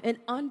out, and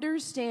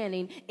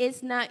understanding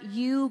it's not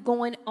you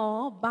going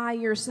all by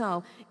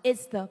yourself.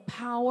 It's the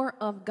power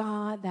of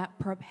God that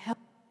propels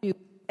you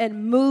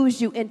and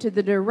moves you into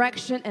the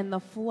direction and the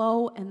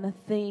flow and the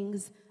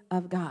things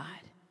of God.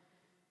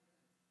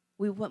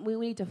 We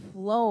need to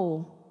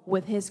flow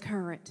with His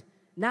current,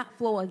 not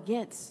flow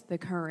against the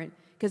current.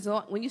 Because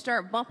when you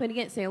start bumping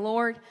against, saying,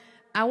 Lord,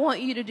 I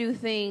want You to do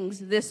things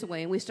this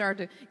way, and we start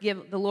to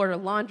give the Lord a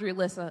laundry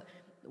list of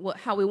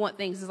how we want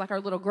things. It's like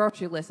our little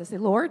grocery list. I say,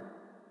 Lord,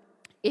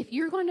 if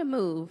You're going to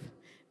move,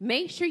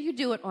 make sure you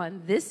do it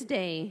on this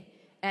day,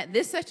 at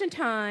this such a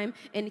time,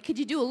 and could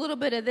you do a little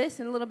bit of this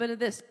and a little bit of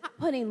this? Stop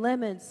putting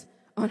limits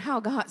on how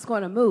God's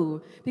going to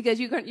move, because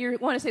you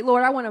want to say,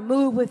 Lord, I want to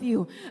move with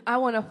You. I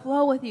want to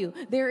flow with You.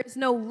 There is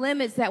no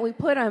limits that we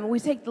put on. We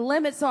take the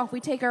limits off. We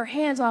take our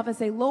hands off and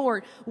say,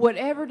 Lord,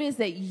 whatever it is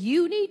that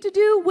You need to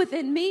do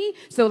within me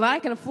so that I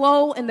can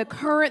flow in the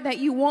current that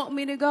You want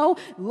me to go,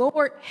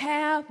 Lord,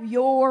 have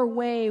Your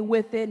way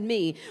within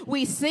me.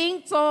 We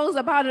sing songs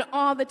about it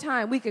all the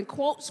time. We can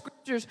quote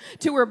scriptures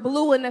till we're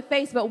blue in the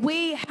face, but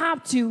we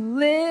have to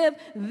live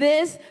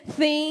this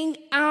thing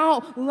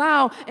out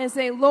loud and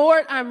say,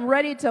 Lord, I'm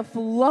ready to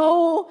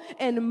flow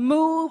and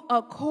move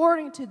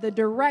according to the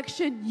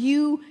direction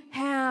You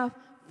have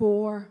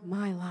for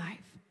my life.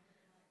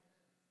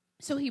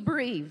 So He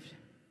breathed.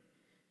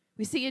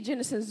 We see in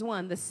Genesis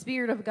 1, the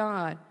Spirit of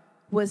God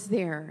was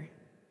there,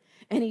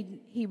 and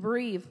he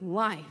breathed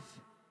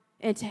life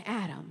into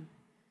Adam,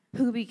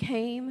 who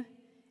became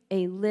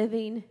a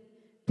living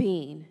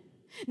being.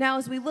 Now,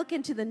 as we look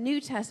into the New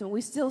Testament,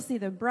 we still see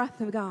the breath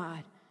of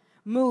God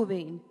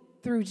moving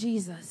through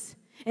Jesus.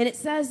 And it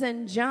says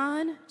in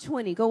John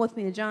 20, go with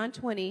me to John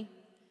 20,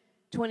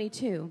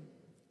 22.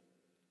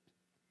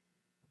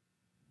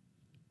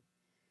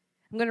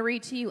 I'm going to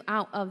read to you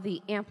out of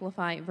the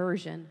Amplified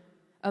version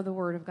of the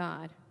Word of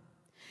God.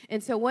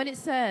 And so what it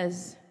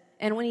says,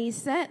 and when he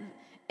said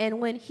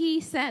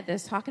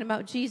this, talking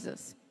about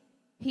Jesus,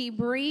 he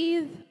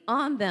breathed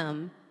on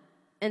them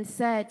and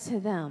said to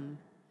them,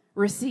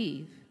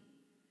 receive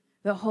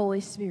the Holy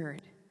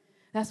Spirit.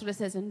 That's what it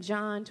says in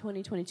John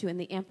 20, 22 in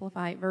the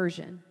Amplified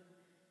version.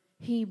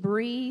 He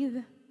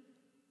breathed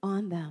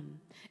on them.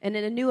 And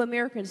in the New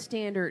American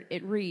Standard,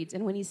 it reads,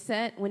 and when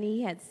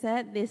he had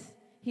said this,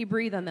 he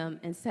breathed on them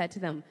and said to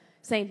them,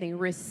 same thing,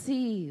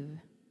 receive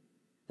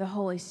the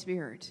Holy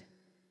Spirit.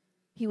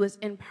 He was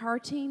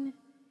imparting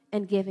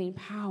and giving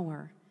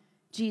power.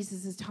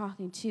 Jesus is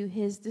talking to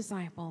his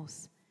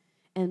disciples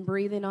and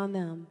breathing on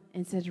them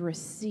and said,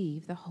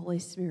 receive the Holy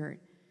Spirit.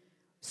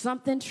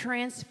 Something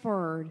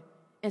transferred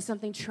and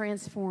something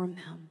transformed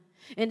them.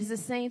 And it's the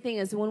same thing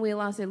as when we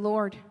allow, say,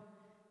 Lord,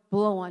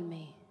 blow on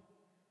me.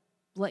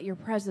 Let your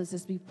presence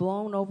just be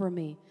blown over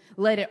me.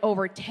 Let it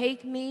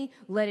overtake me.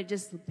 Let it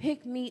just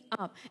pick me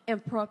up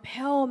and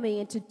propel me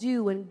into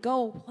do and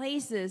go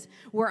places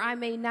where I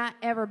may not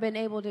ever been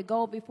able to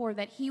go before.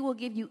 That he will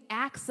give you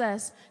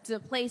access to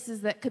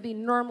places that could be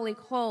normally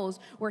closed,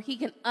 where he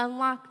can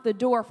unlock the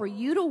door for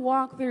you to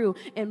walk through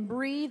and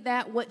breathe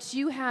that what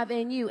you have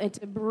in you and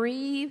to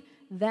breathe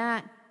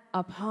that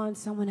upon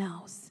someone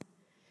else.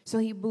 So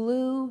he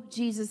blew,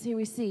 Jesus, here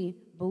we see,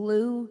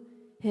 blew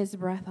his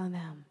breath on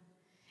them.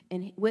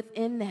 And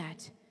within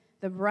that,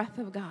 the breath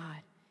of God,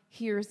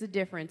 here's the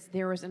difference.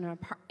 There was an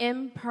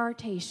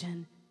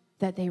impartation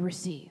that they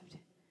received.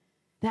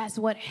 That's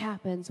what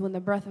happens when the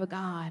breath of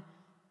God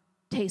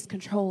takes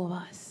control of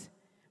us,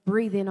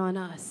 breathing on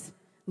us,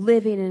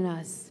 living in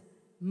us,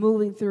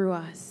 moving through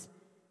us.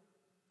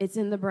 It's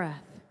in the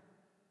breath,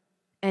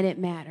 and it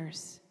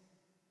matters.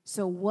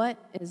 So what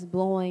is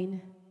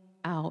blowing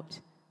out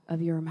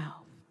of your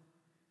mouth?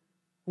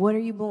 What are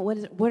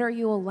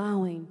you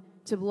allowing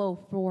to blow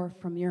forth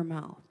from your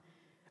mouth?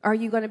 Are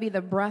you going to be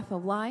the breath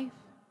of life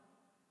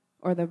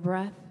or the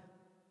breath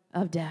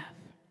of death?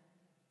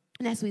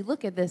 And as we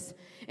look at this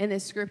in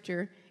this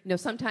scripture,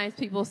 sometimes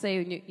people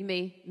say,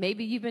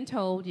 maybe you've been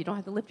told, you don't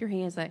have to lift your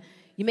hands, like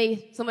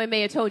somebody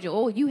may have told you,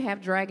 oh, you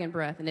have dragon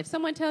breath. And if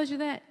someone tells you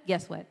that,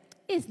 guess what?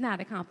 It's not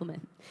a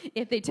compliment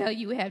if they tell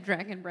you have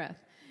dragon breath.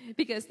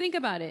 Because think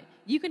about it.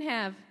 You can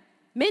have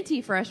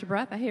minty fresh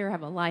breath. I hear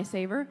have a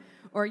lifesaver.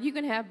 Or you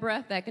can have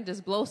breath that can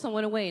just blow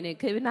someone away, and it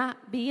could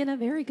not be in a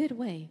very good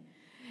way.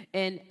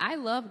 And I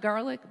love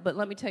garlic, but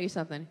let me tell you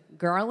something.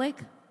 Garlic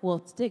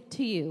will stick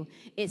to you.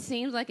 It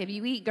seems like if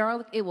you eat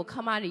garlic, it will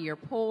come out of your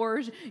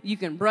pores. You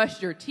can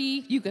brush your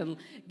teeth. You can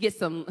get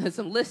some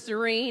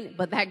Listerine.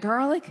 But that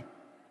garlic,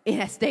 it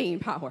has staying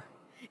power.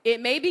 It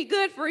may be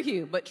good for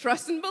you, but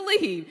trust and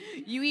believe.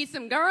 You eat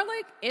some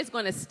garlic, it's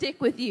going to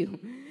stick with you.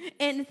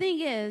 And the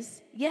thing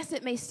is, yes,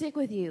 it may stick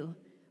with you,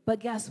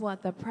 but guess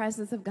what? The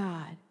presence of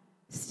God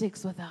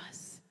sticks with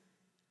us,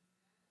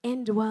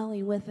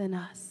 indwelling within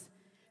us,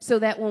 so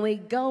that when we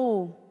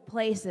go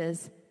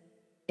places,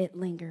 it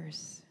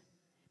lingers,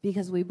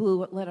 because we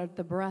let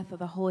the breath of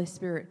the Holy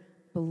Spirit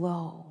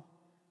blow,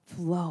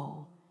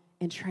 flow,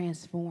 and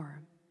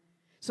transform.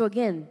 So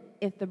again,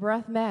 if the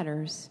breath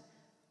matters,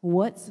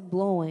 what's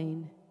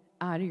blowing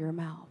out of your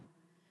mouth?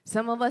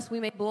 Some of us,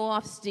 we may blow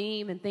off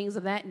steam and things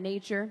of that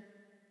nature,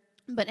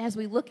 but as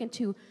we look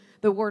into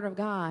the Word of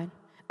God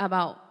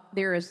about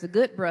there is the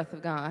good breath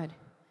of God,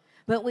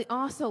 but we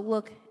also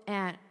look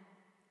at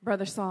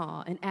Brother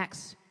Saul in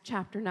Acts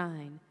chapter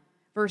 9,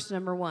 verse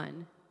number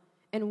 1.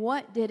 And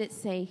what did it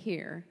say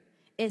here?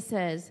 It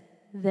says,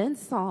 then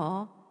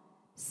Saul,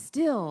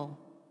 still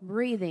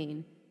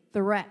breathing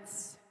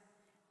threats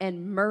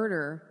and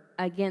murder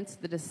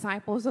against the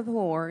disciples of the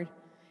Lord.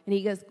 And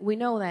he goes, we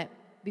know that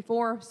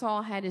before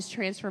Saul had his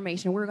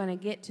transformation, we're going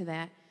to get to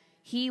that,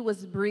 he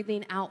was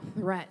breathing out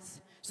threats.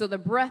 So the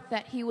breath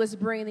that he was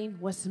breathing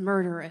was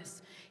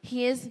murderous.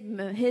 His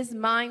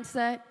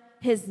mindset,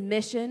 his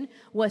mission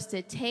was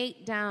to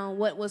take down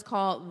what was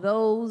called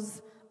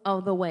those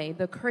of the way,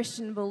 the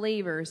Christian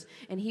believers,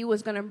 and he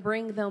was going to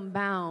bring them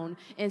bound.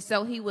 And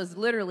so he was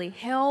literally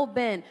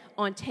hell-bent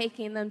on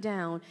taking them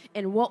down.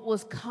 And what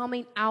was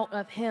coming out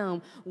of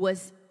him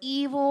was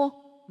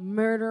evil,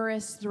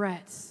 murderous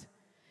threats.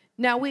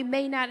 Now, we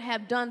may not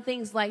have done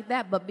things like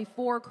that, but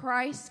before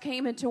Christ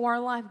came into our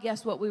life,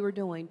 guess what we were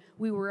doing?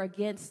 We were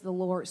against the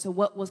Lord. So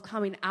what was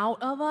coming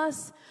out of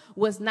us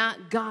was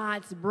not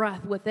God's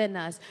breath within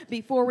us.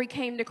 Before we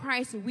came to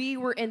Christ, we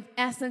were in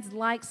essence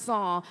like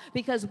Saul,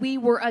 because we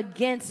were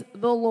against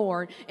the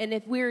Lord. And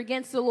if we're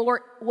against the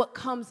Lord, what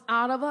comes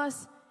out of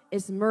us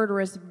is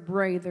murderous,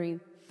 breathing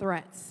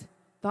threats,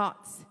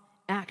 thoughts,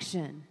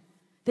 action.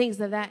 things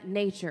of that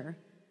nature.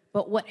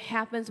 But what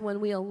happens when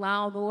we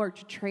allow the Lord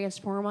to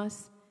transform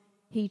us?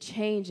 He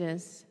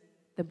changes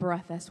the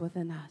breath that's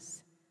within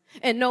us.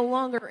 And no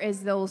longer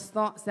is those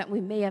thoughts that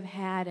we may have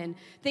had. And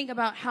think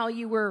about how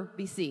you were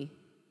BC,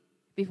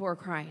 before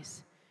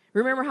Christ.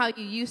 Remember how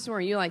you used to,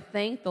 and you're like,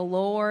 thank the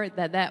Lord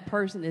that that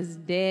person is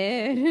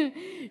dead.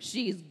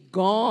 She's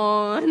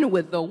gone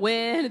with the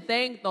wind.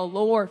 Thank the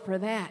Lord for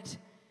that.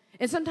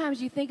 And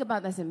sometimes you think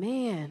about that and say,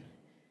 man,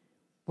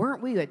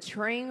 weren't we a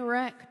train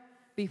wreck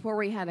before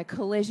we had a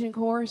collision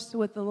course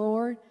with the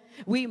Lord?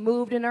 We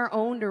moved in our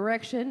own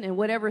direction, and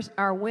whatever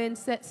our wind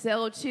set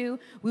sail to,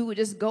 we would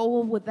just go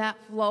with that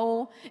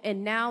flow.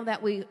 And now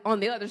that we on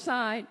the other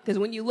side, because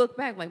when you look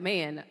back, like,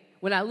 man,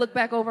 when I look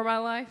back over my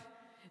life,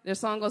 the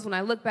song goes, when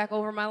I look back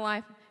over my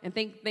life and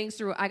think things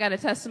through, I got a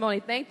testimony.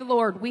 Thank the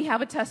Lord, we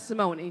have a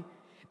testimony.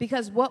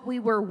 Because what we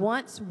were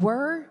once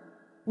were,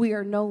 we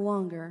are no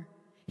longer.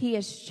 He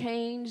has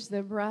changed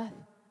the breath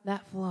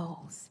that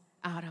flows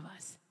out of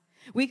us.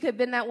 We could have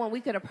been that one.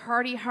 We could have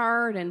partied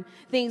hard and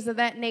things of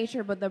that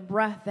nature, but the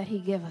breath that he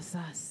gives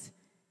us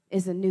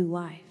is a new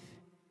life,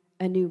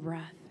 a new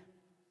breath.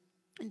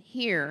 And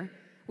here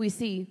we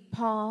see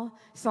Saul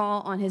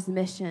on his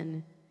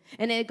mission.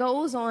 And it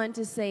goes on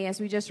to say,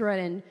 as we just read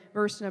in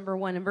verse number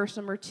 1 and verse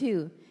number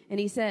 2, and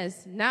he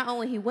says, not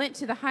only he went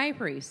to the high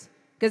priest,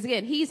 because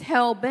again, he's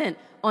hell-bent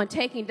on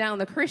taking down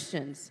the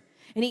Christians,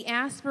 and he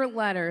asked for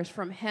letters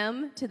from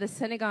him to the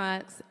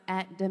synagogues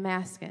at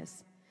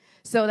Damascus,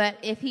 so that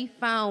if he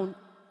found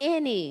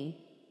any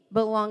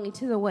belonging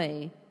to the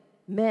way,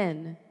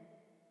 men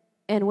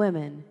and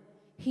women,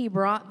 he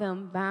brought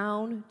them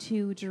bound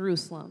to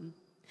Jerusalem.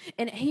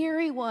 And here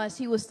he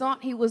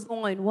thought he was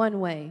going one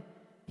way.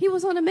 He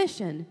was on a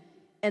mission,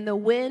 and the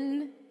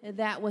wind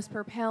that was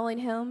propelling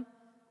him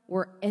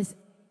were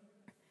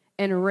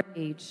and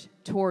rage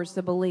towards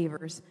the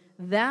believers.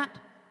 That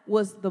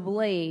was the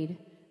blade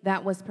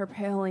that was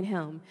propelling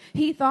him.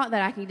 He thought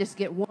that I could just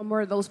get one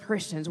more of those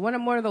Christians, one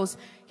more of those.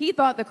 He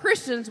thought the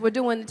Christians were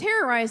doing the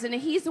terrorizing,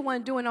 and he's the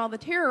one doing all the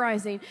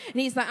terrorizing.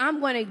 And he's like,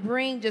 I'm going to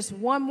bring just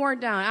one more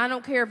down. I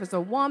don't care if it's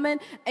a woman.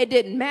 It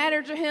didn't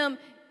matter to him.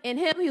 In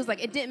him, he was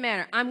like, it didn't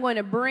matter. I'm going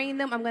to bring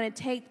them. I'm going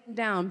to take them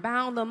down,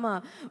 bound them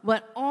up.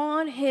 But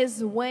on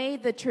his way,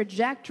 the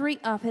trajectory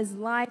of his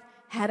life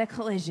had a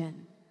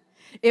collision.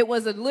 It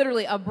was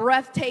literally a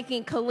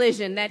breathtaking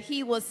collision that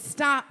he was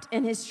stopped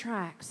in his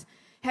tracks.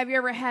 Have you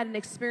ever had an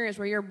experience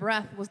where your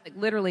breath was like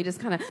literally just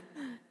kind of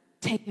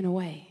taken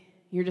away?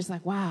 You're just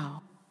like,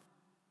 wow,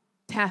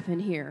 what's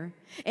happened here?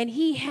 And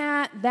he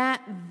had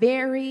that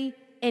very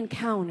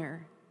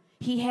encounter.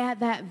 He had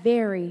that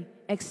very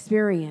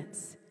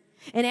experience.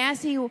 And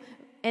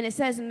it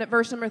says in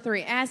verse number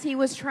 3, as he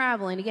was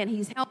traveling, again,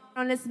 he's helping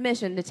on this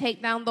mission to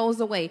take down those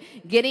away,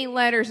 getting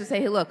letters to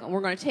say, hey, look,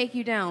 we're going to take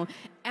you down.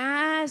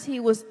 As he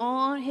was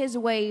on his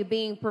way,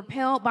 being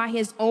propelled by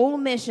his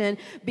own mission,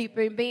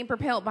 being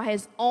propelled by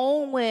his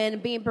own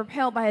wind, being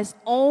propelled by his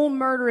own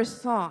murderous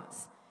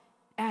thoughts,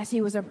 as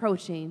he was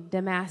approaching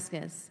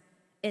Damascus,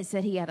 it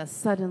said he had a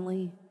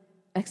suddenly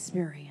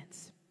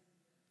experience.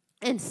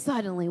 And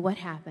suddenly what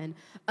happened?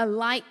 A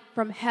light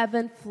from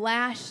heaven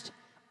flashed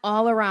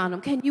all around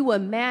him. Can you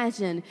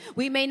imagine?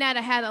 We may not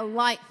have had a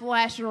light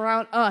flashing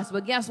around us,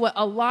 but guess what?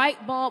 A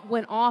light bulb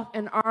went off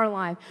in our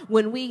life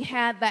when we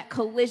had that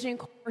collision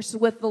course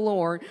with the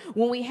Lord,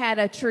 when we had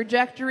a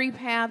trajectory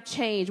path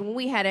change, when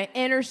we had an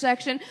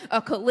intersection,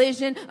 a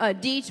collision, a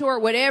detour,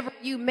 whatever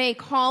you may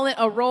call it,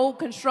 a road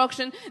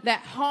construction that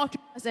halted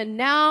us, and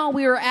now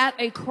we are at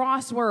a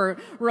crossroad.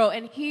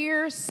 And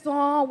here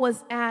Saul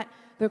was at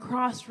the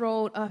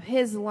crossroad of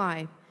his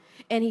life.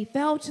 And he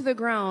fell to the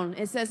ground,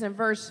 it says in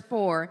verse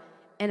 4,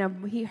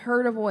 and he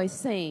heard a voice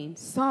saying,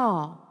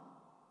 Saul,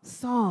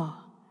 Saul,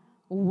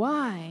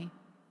 why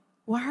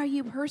are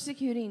you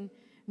persecuting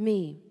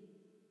me?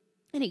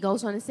 And he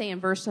goes on to say in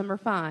verse number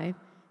 5,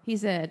 he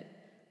said,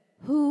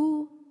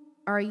 who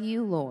are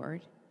you,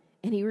 Lord?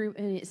 And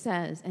he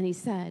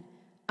said,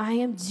 I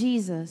am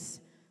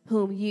Jesus,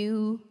 whom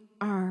you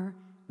are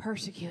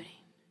persecuting.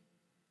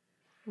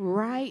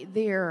 Right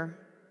there,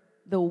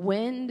 the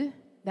wind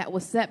that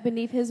was set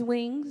beneath his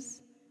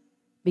wings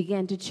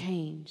began to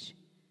change.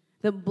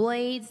 The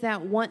blades that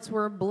once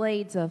were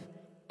blades of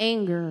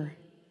anger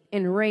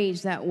and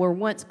rage that were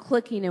once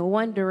clicking in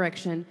one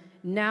direction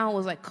now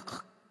was like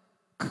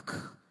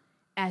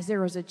as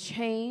there was a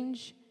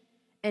change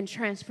and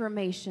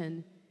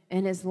transformation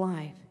in his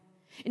life.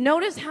 And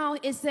notice how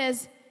it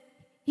says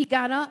he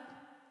got up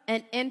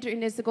and entered,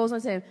 and it goes on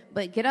to say,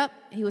 but get up,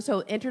 he was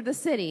told, enter the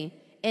city,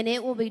 and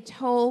it will be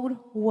told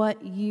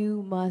what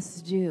you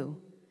must do.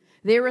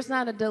 There was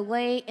not a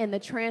delay in the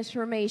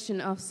transformation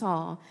of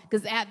Saul,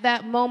 because at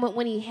that moment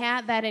when he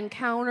had that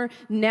encounter,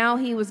 now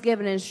he was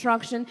given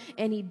instruction,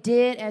 and he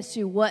did as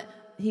to what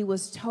he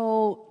was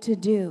told to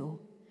do.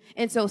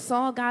 And so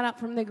Saul got up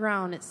from the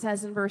ground, it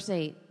says in verse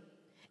 8,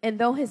 and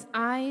though his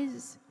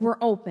eyes were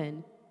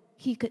open,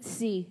 he could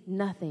see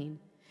nothing.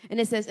 And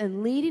it says,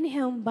 and leading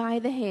him by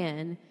the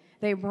hand,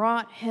 they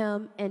brought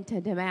him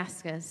into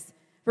Damascus.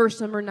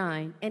 Verse number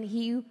 9, and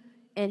he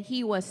and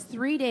he was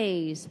 3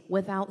 days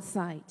without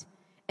sight,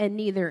 and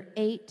neither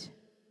ate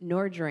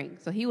nor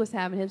drank. So he was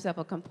having himself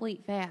a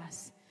complete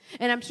fast.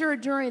 And I'm sure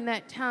during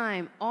that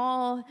time,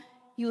 all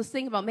he was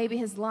thinking about maybe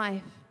his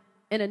life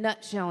in a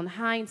nutshell, in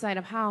hindsight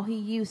of how he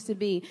used to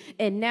be.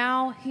 And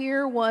now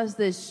here was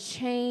this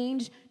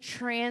changed,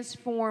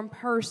 transformed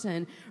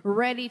person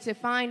ready to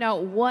find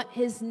out what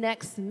his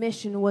next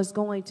mission was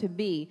going to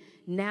be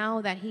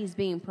now that he's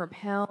being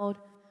propelled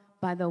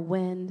by the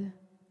wind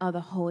of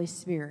the Holy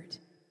Spirit.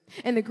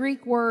 And the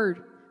Greek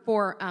word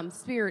for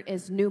spirit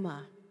is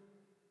pneuma.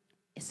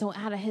 So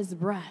out of his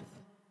breath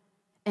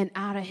and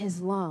out of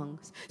his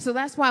lungs. So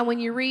that's why when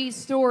you read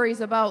stories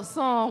about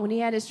Saul, when he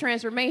had his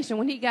transformation,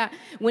 when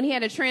he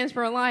had a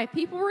transfer of life,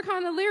 people were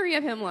kind of leery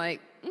of him,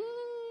 like,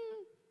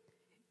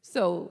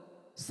 So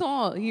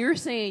Saul, you're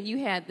saying you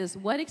had this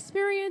what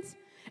experience?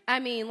 I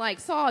mean, like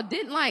Saul,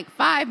 didn't like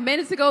 5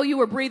 minutes ago you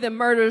were breathing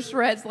murderous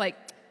threats like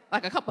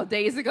a couple of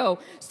days ago.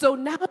 So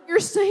now you're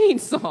saying,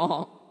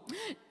 Saul,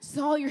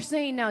 you're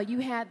saying now you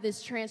had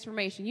this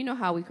transformation. You know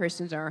how we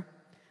Christians are.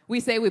 We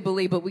say we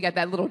believe, but we got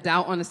that little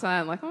doubt on the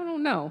side, like, oh, I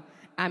don't know.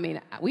 I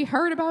mean, we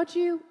heard about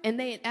you, and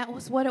that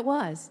was what it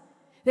was.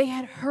 They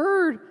had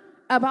heard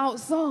about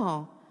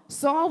Saul.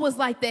 Saul was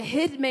like the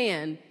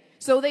hitman.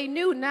 So they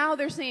knew. Now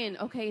they're saying,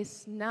 okay,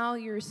 so now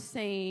you're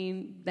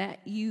saying that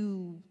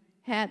you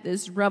had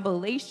this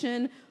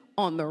revelation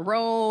on the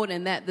road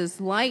and that this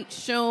light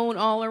shone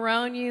all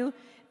around you.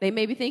 They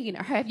may be thinking,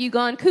 have you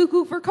gone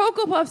cuckoo for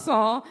Cocoa Puff,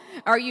 Saul?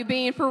 Are you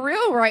being for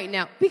real right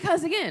now?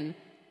 Because, again,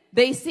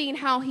 they seen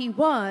how he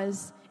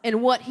was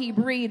and what he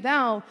breathed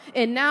out.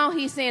 And now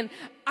he's saying,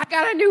 I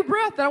got a new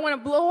breath that I want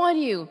to blow on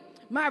you.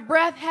 My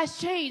breath has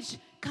changed.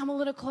 Come a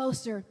little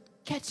closer.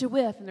 Catch a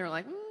whiff. And they're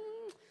like,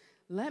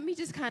 let me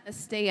just kind of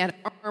stay at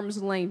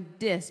arm's length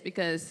distance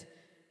because,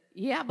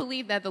 yeah, I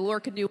believe that the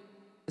Lord can do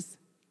this.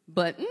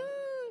 But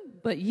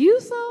you,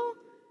 Saul,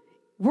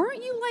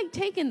 weren't you like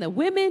taking the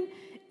women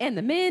and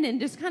the men and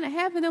just kind of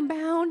having them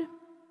bound?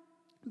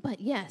 But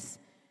yes,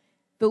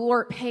 the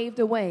Lord paved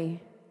a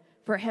way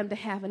for him to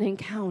have an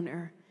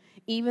encounter,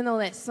 even though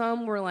that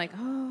some were like,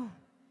 oh,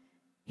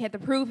 he had to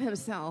prove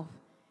himself,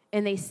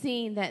 and they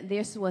seen that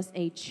this was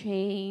a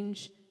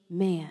changed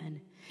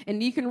man.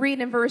 And you can read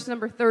in verse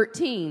number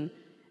 13,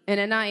 and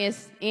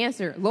Ananias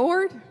answered,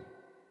 Lord,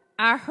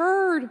 I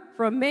heard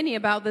from many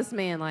about this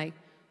man. Like,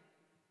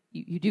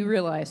 you do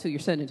realize who you're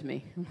sending to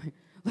me.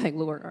 Like,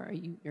 Lord, are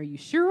you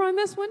sure on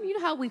this one? You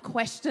know how we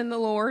question the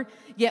Lord,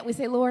 yet we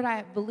say, Lord,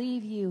 I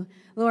believe you.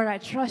 Lord, I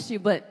trust you,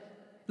 but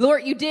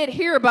Lord, you did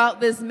hear about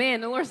this man.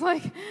 The Lord's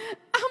like, I'm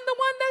the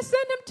one that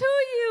sent him to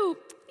you.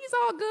 He's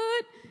all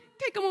good.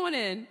 Take him on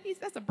in.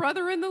 That's a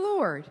brother in the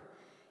Lord.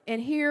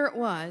 And here it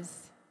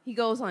was. He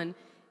goes on.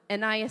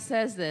 Ananias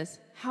says this,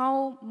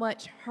 how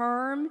much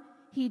harm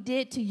he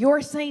did to your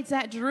saints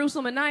at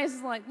Jerusalem. Ananias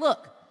is like,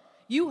 look,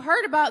 you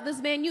heard about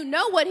this man. You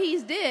know what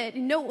he's did.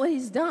 You know what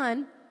he's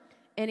done.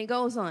 And he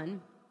goes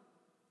on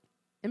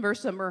in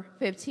verse number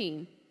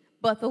 15.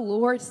 But the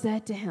Lord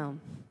said to him,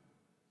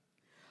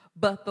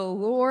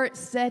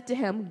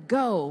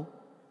 go,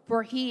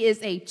 for he is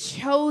a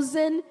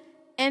chosen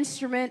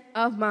instrument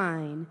of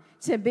mine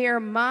to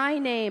bear my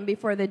name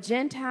before the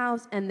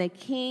Gentiles and the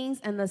kings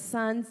and the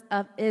sons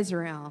of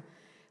Israel.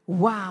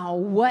 Wow,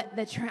 what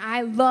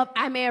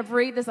I may have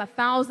read this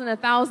 1,000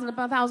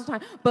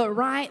 times, but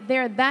right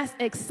there, that's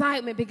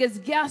excitement because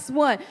guess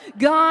what?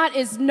 God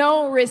is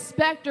no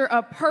respecter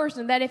of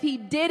person, that if he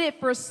did it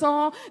for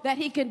Saul, that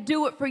he can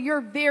do it for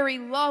your very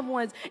loved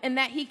ones, and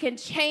that he can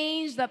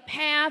change the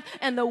path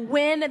and the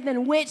wind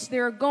in which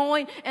they're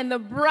going and the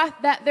breath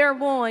that they're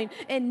blowing.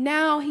 And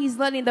now he's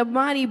letting the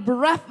mighty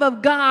breath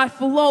of God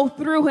flow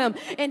through him,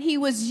 and he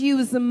was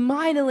used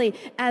mightily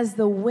as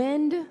the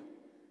wind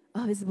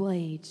of his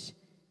blades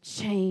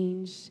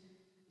changed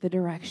the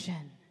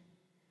direction.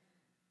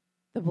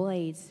 The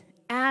blades,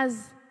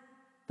 as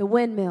the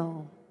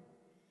windmill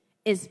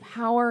is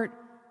powered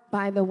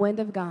by the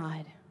wind of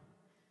God,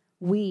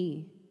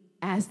 we,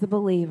 as the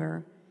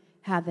believer,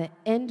 have the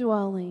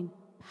indwelling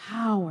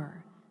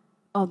power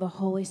of the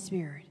Holy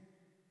Spirit,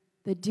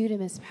 the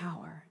dunamis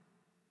power,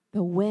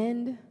 the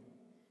wind,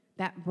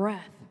 that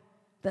breath,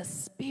 the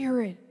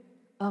Spirit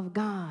of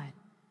God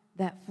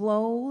that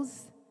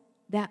flows,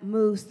 that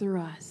moves through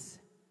us.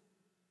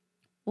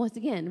 Once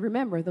again,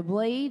 remember, the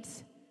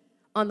blades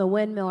on the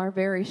windmill are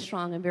very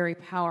strong and very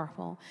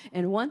powerful.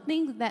 And one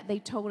thing that they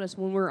told us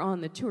when we were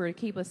on the tour to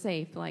keep us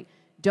safe, like,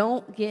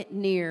 don't get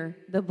near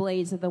the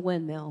blades of the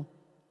windmill.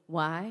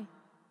 Why?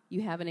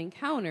 You have an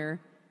encounter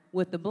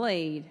with the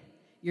blade.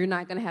 You're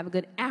not going to have a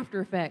good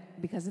after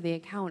effect because of the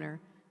encounter.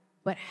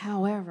 But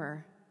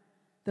however,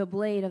 the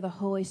blade of the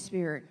Holy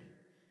Spirit,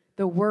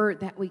 the word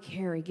that we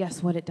carry,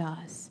 guess what it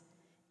does?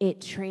 It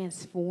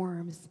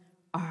transforms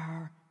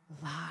our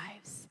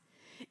lives.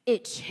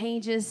 It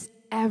changes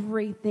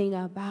everything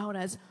about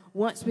us.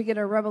 Once we get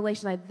a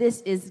revelation like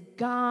this is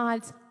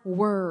God's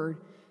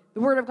word. The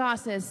word of God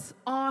says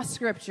all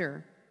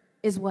scripture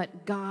is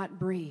what God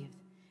breathed.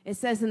 It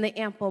says in the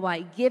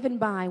Amplified, given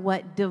by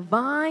what?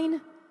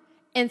 Divine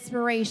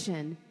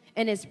inspiration.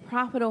 and is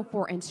profitable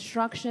for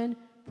instruction,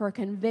 for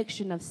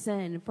conviction of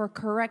sin, for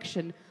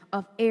correction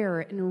of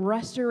error, and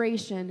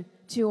restoration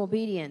to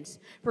obedience,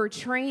 for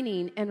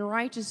training in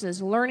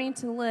righteousness, learning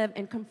to live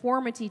in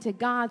conformity to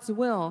God's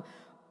will,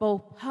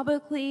 both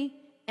publicly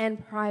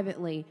and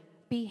privately,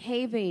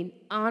 behaving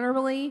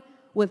honorably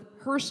with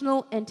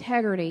personal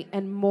integrity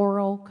and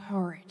moral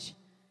courage.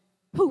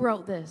 Who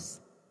wrote this?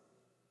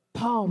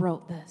 Paul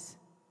wrote this.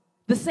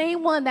 The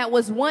same one that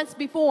was once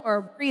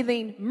before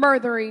breathing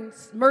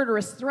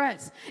murderous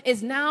threats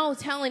is now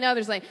telling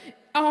others, like,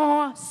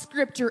 all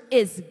scripture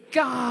is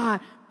God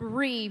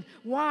breathed.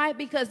 Why?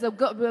 Because the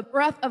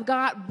breath of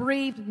God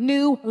breathed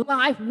new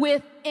life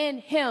within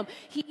him.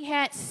 He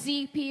had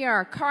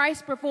CPR.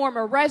 Christ performed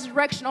a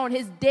resurrection on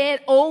his dead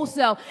old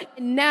self.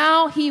 And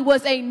now he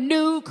was a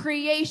new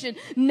creation.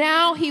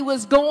 Now he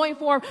was going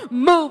forth,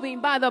 moving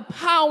by the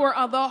power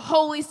of the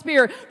Holy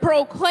Spirit,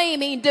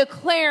 proclaiming,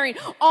 declaring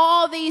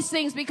all these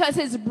things because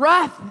his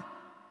breath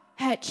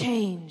had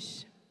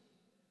changed.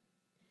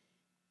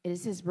 It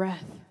is his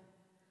breath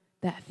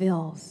that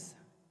fills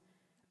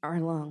our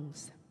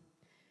lungs.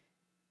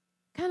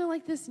 Kind of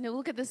like this,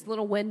 look at this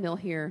little windmill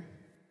here.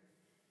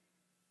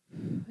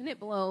 And it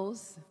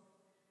blows.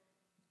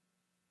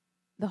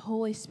 The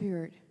Holy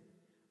Spirit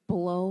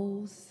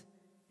blows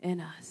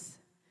in us.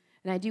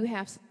 And I do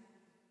have for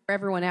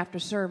everyone after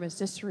service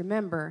just to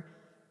remember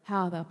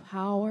how the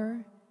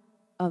power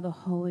of the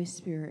Holy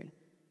Spirit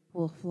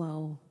will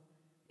flow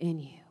in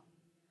you.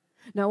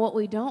 Now, what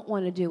we don't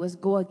want to do is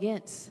go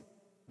against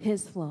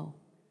his flow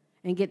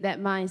and get that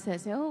mindset,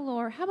 say, oh,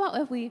 Lord, how about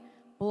if we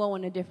blow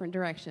in a different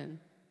direction?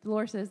 The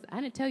Lord says,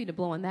 I didn't tell you to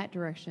blow in that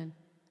direction.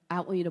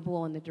 I want you to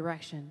blow in the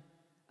direction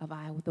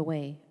of the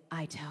way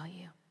I tell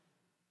you.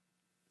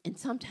 And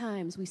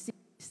sometimes we see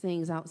these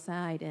things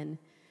outside, and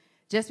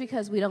just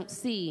because we don't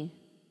see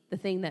the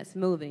thing that's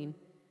moving,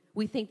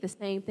 we think the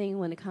same thing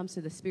when it comes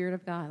to the Spirit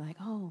of God. Like,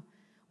 oh,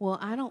 well,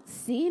 I don't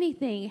see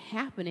anything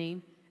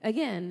happening.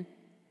 Again,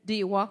 do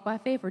you walk by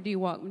faith or do you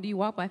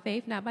walk by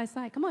faith, not by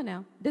sight? Come on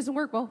now. It doesn't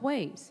work both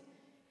ways.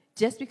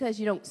 Just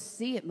because you don't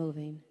see it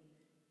moving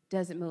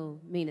doesn't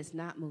mean it's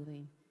not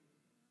moving.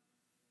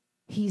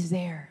 He's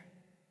there,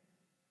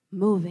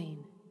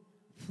 moving,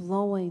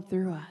 flowing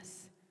through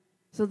us.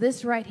 So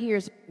this right here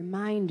is a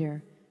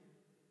reminder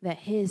that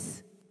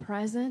his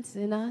presence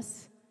in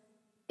us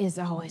is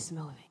always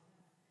moving.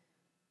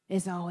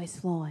 It's always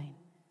flowing.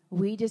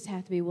 We just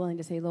have to be willing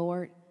to say,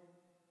 Lord,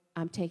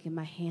 I'm taking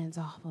my hands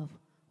off of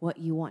what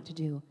you want to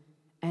do,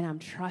 and I'm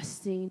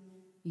trusting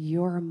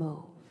your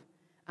move.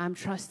 I'm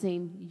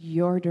trusting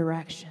your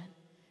direction.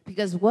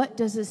 Because what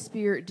does the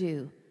Spirit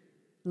do?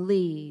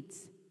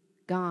 Leads,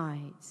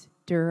 guides,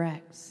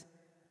 directs,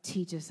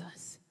 teaches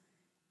us.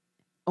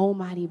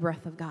 Almighty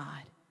breath of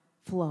God,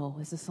 flow,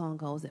 as the song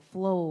goes, it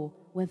flow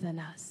within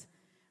us.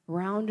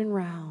 Round and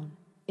round,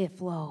 it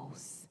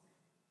flows.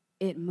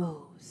 It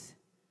moves.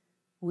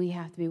 We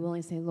have to be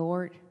willing to say,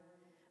 Lord,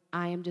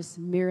 I am just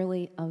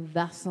merely a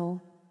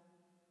vessel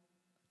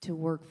to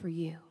work for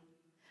you.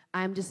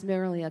 I'm just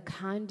merely a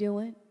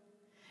conduit.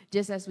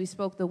 Just as we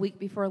spoke the week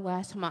before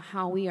last about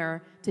how we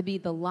are to be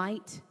the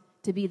light,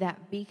 to be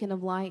that beacon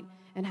of light,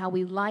 and how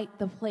we light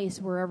the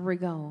place wherever we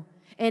go.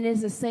 And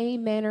it's the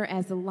same manner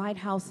as the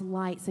lighthouse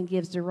lights and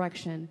gives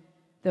direction.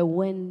 The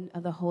wind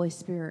of the Holy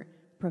Spirit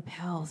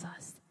propels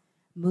us,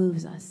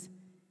 moves us.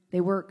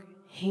 They work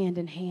hand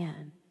in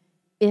hand.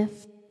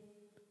 If,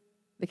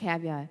 the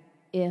caveat,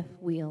 if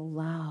we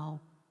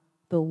allow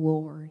the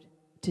Lord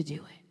to do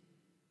it.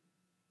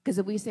 Because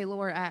if we say,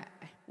 Lord,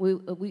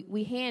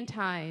 we hand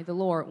tie the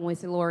Lord when we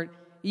say, Lord,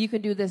 you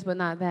can do this but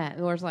not that.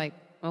 The Lord's like,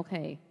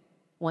 okay,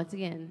 once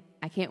again,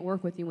 I can't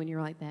work with you when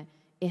you're like that.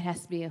 It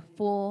has to be a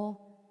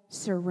full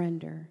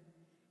surrender,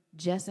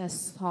 just as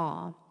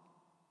Saul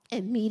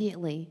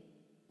immediately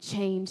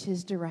changed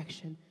his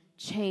direction,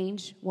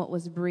 changed what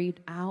was breathed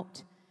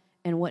out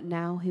and what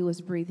now he was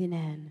breathing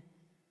in.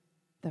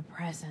 The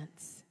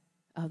presence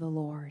of the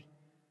Lord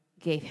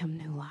gave him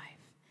new life.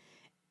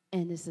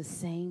 And it's the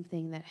same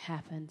thing that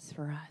happens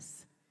for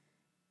us.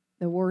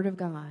 The Word of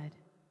God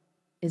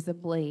is the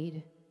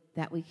blade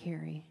that we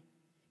carry.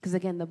 Because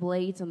again, the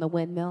blades on the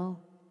windmill,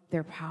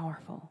 they're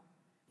powerful.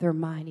 They're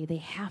mighty. They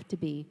have to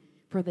be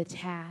for the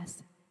task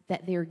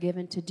that they're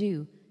given to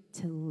do,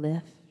 to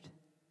lift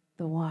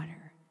the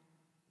water.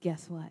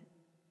 Guess what?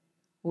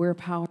 We're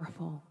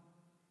powerful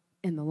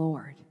in the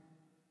Lord.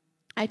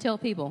 I tell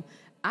people,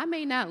 I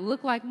may not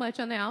look like much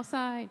on the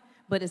outside,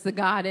 but it's the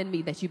God in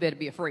me that you better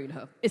be afraid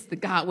of. It's the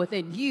God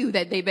within you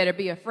that they better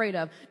be afraid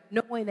of,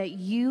 knowing that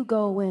you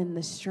go in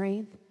the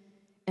strength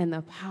and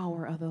the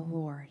power of the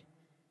Lord.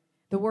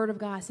 The Word of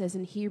God says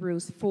in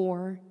Hebrews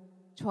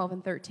 4:12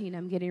 and 13,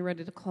 I'm getting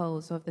ready to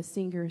close, so if the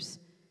singers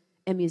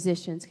and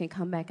musicians can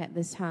come back at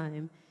this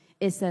time,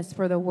 it says,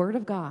 for the Word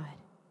of God,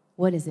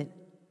 what is it?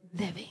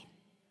 Living.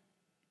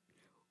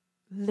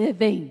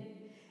 Living.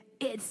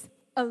 It's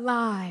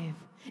alive.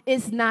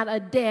 It's not a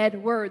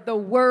dead word. The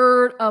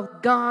Word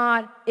of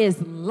God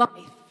is life.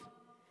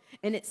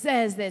 And it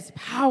says that's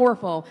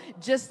powerful,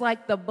 just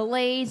like the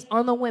blades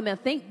on the windmill.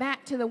 Think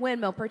back to the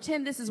windmill.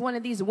 Pretend this is one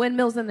of these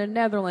windmills in the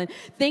Netherlands.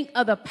 Think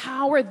of the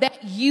power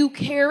that you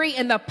carry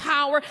and the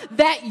power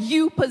that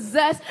you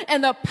possess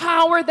and the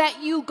power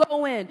that you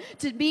go in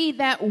to be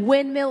that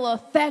windmill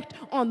effect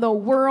on the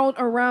world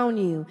around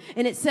you.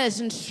 And it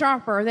says, and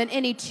sharper than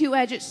any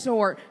two-edged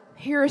sword,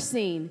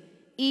 piercing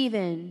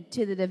even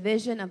to the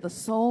division of the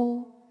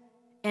soul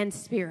and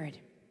spirit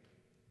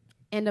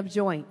and of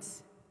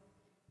joints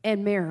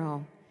and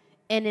marrow,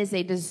 and is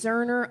a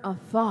discerner of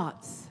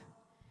thoughts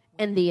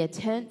and the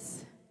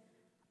intents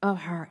of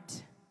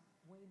heart.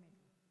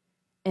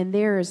 And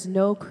there is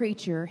no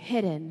creature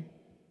hidden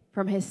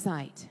from his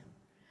sight,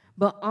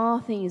 but all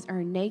things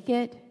are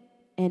naked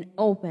and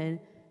open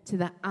to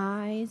the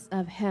eyes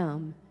of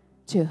him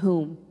to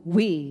whom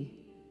we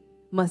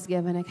must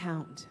give an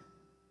account.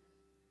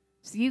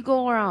 So you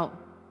go out,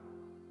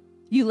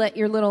 you let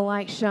your little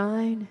light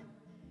shine,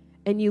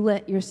 and you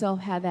let yourself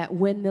have that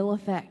windmill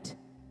effect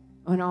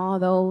on all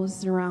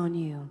those around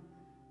you,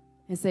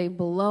 and say,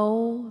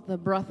 blow the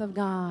breath of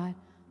God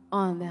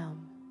on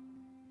them,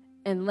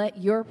 and let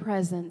your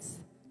presence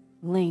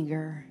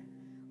linger.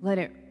 Let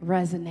it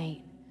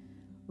resonate.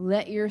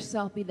 Let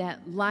yourself be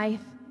that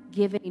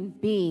life-giving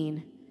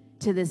being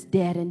to this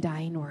dead and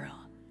dying world.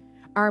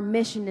 Our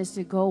mission is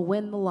to go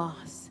win the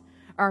lost.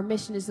 Our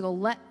mission is to go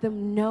let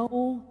them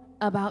know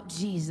about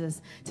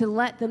Jesus, to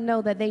let them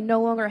know that they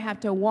no longer have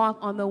to walk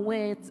on the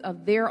winds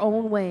of their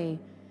own way,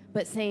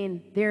 but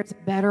saying there's a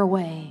better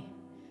way,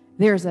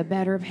 there's a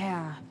better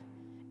path,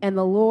 and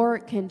the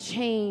Lord can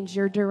change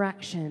your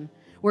direction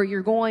where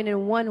you're going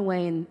in one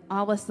way and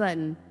all of a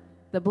sudden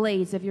the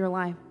blades of your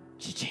life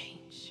to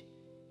change.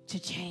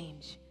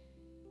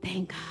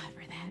 Thank God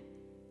for that.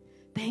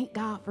 Thank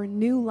God for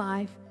new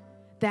life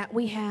that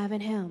we have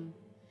in him.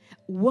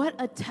 What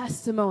a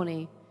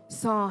testimony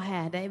Saul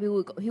had, that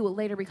he would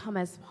later become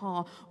as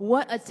Paul.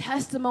 What a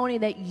testimony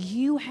that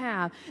you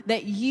have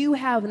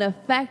an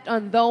effect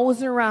on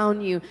those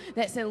around you,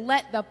 that said,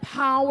 let the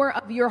power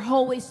of your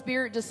Holy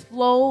Spirit just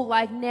flow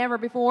like never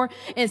before,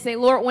 and say,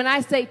 Lord, when I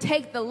say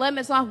take the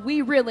limits off,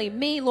 we really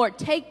mean, Lord,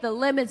 take the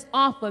limits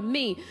off of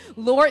me.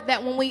 Lord,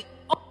 that when we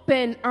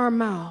open our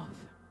mouth,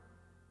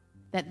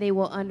 that they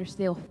will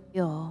still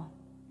feel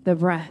the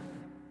breath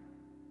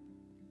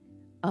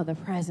of the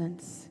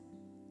presence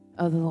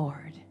of the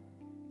Lord.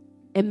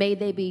 And may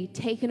they be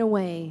taken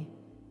away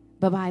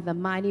by the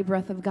mighty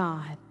breath of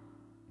God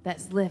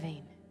that's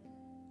living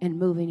and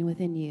moving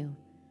within you.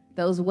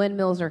 Those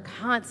windmills are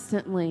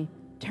constantly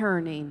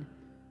turning,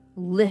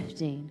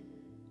 lifting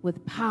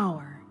with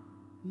power,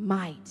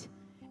 might.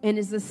 And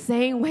it's the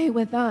same way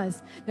with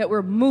us, that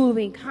we're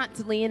moving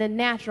constantly in the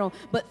natural,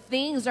 but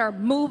things are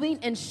moving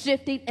and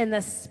shifting in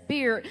the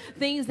spirit,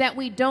 things that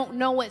we don't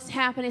know what's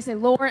happening. Say,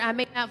 Lord, I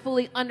may not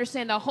fully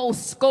understand the whole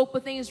scope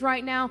of things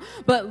right now,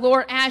 but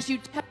Lord, as you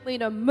tell me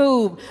to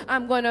move,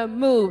 I'm going to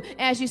move.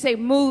 As you say,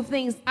 move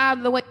things out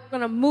of the way, I'm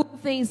going to move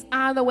things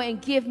out of the way and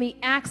give me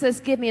access,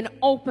 give me an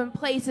open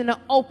place and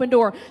an open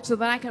door so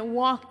that I can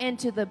walk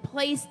into the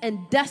place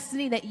and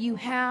destiny that you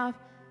have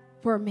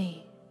for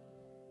me.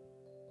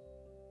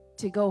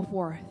 To go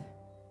forth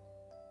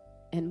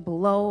and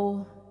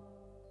blow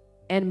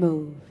and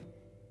move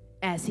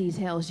as he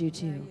tells you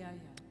to.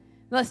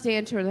 Let's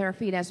stand to our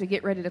feet as we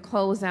get ready to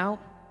close out.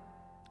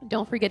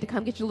 Don't forget to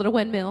come get your little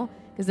windmill,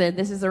 because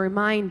this is a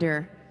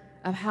reminder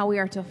of how we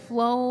are to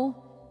flow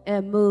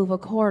and move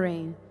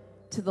according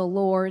to the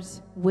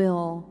Lord's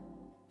will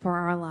for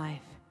our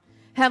life.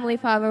 Heavenly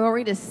Father, Lord,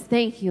 we just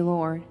thank you,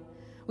 Lord.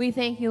 We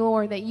thank you,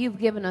 Lord, that you've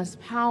given us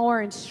power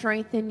and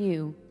strength in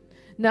you.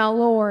 Now,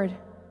 Lord,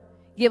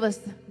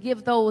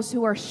 give those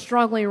who are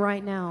struggling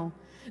right now,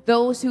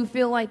 those who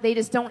feel like they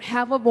just don't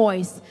have a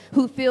voice,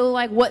 who feel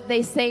like what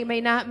they say may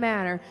not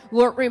matter.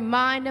 Lord,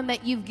 remind them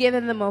that you've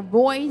given them a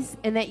voice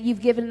and that you've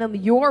given them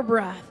your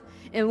breath.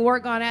 And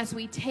Lord God, as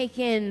we take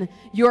in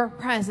your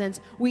presence,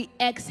 we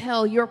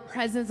exhale your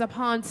presence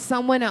upon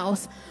someone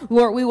else.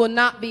 Lord, we will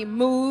not be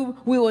moved.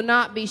 We will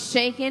not be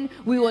shaken.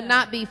 We will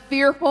not be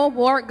fearful.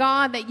 Lord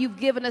God, that you've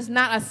given us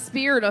not a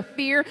spirit of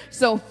fear.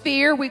 So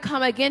fear, we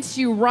come against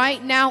you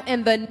right now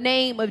in the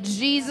name of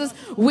Jesus.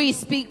 We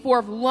speak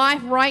forth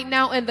life right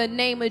now in the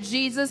name of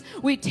Jesus.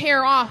 We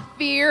tear off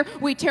fear.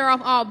 We tear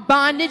off all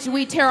bondage.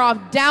 We tear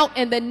off doubt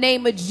in the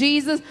name of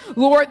Jesus.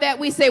 Lord, that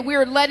we say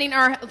we're letting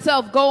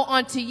ourselves go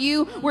unto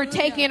you. We're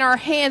taking our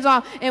hands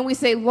off and we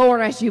say, Lord,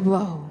 as you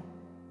blow.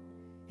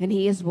 And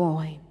he is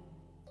blowing.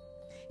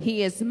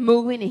 He is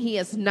moving and he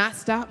has not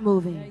stopped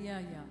moving.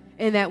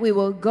 And that we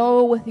will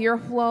go with your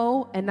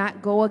flow and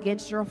not go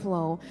against your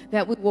flow.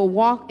 That we will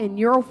walk in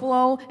your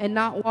flow and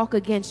not walk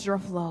against your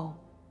flow.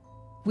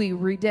 We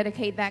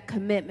rededicate that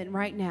commitment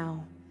right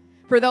now.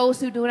 For those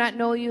who do not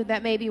know you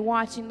that may be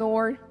watching,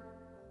 Lord,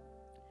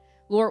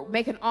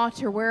 make an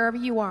altar wherever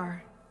you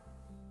are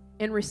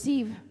and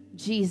receive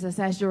Jesus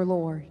as your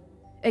Lord.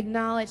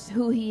 Acknowledge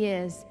who he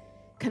is.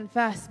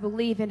 Confess,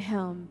 believe in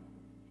him.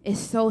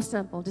 It's so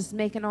simple. Just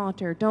make an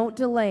altar. Don't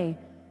delay.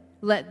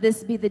 Let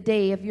this be the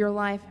day of your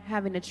life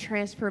having a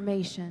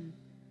transformation.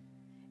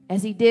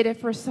 As he did it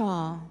for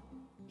Saul,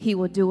 he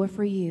will do it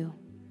for you.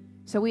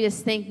 So we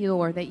just thank you,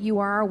 Lord, that you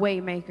are our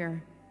way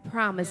maker,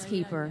 promise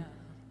keeper.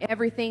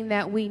 Everything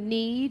that we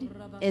need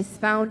is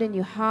found in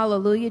you.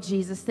 Hallelujah,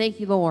 Jesus. Thank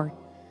you, Lord.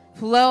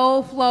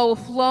 Flow, flow,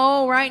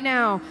 flow right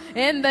now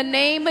in the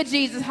name of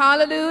Jesus.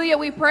 Hallelujah.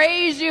 We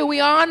praise you. We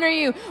honor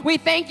you. We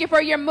thank you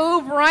for your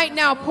move right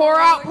now. Pour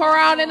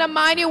out in a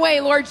mighty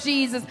way, Lord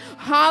Jesus.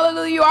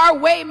 Hallelujah. You are our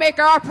way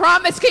maker, our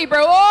promise keeper.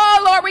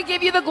 Oh, Lord, we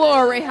give you the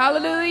glory.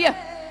 Hallelujah.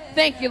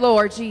 Thank you,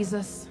 Lord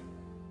Jesus.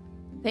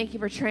 Thank you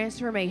for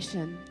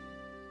transformation.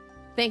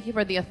 Thank you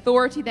for the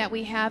authority that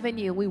we have in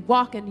you. We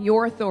walk in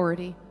your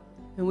authority,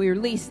 and we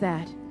release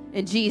that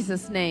in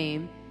Jesus'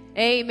 name.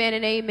 Amen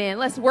and amen.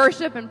 Let's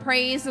worship and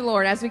praise the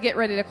Lord as we get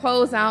ready to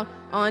close out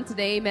on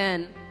today.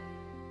 Amen.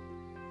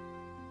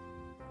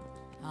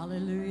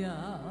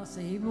 Hallelujah.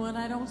 Say, even when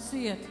I don't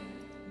see it,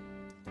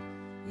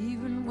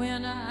 even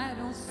when I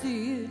don't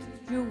see it,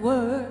 you're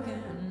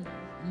working.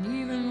 And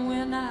even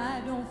when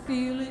I don't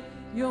feel it,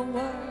 you're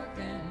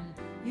working.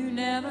 You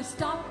never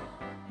stop.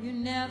 You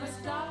never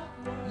stop.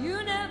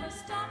 You never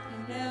stop.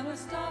 You never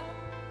stop.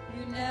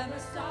 You never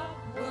stop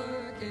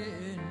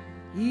working.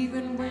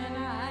 Even when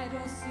I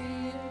don't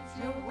see it,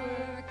 you're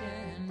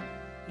working.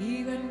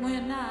 Even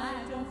when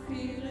I don't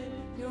feel it,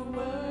 you're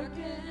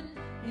working.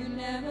 You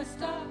never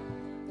stop.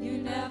 You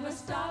never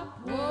stop.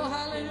 Oh,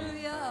 hallelujah.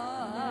 You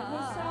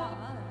never stop.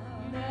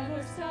 You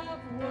never stop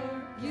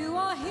working. You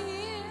are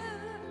here,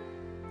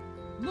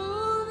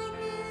 moving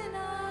in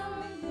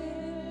our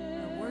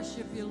midst. I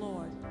worship you,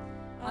 Lord.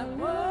 I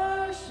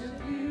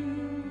worship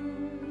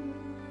you.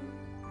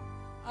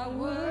 I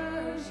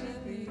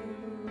worship you.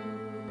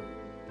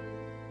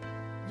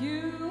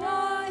 You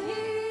are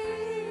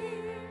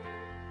here,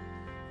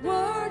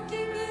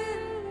 working in.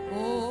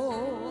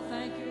 Oh,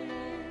 thank you.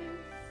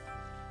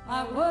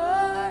 I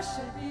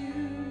worship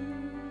you.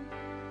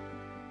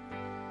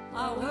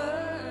 I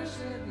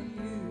worship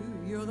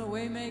you. You're the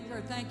way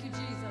maker. Thank you,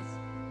 Jesus.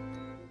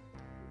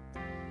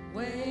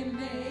 Way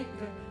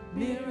maker,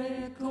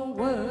 miracle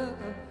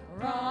worker,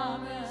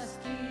 promise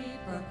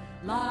keeper,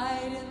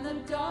 light in the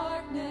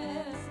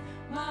darkness.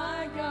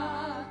 My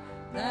God,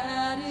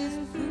 that is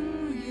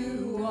who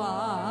you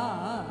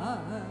are.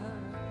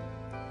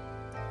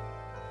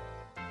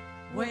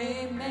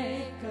 Way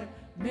maker,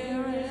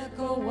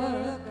 miracle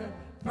worker,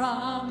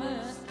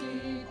 promise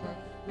keeper,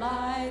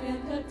 light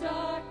in the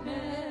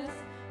darkness.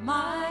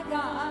 My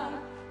God,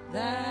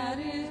 that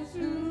is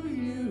who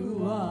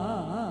you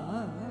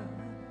are.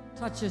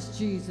 Touch us,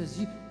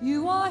 Jesus.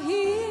 You are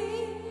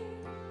here,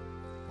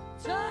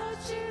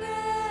 touching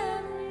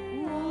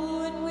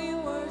everyone, and we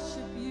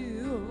worship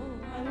you.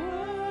 I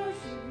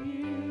worship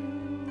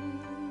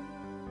you.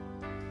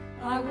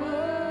 I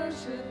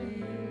worship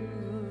you.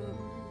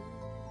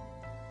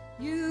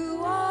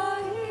 You are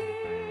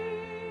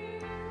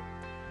here,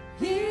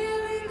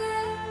 healing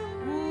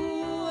them.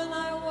 Ooh, and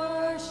I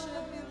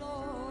worship you,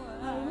 Lord.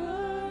 I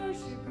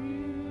worship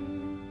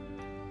you.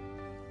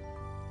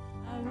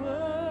 I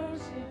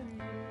worship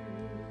you.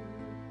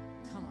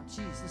 Come on,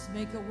 Jesus,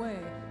 make a way.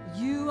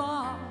 You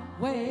are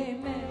way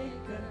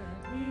maker,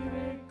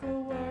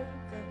 miracle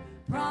worker,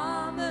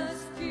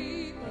 promise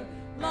keeper,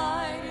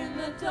 light in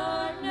the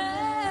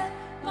darkness.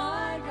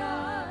 My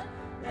God,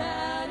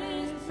 that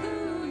is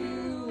who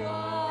you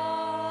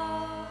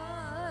are.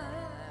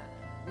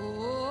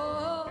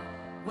 Oh,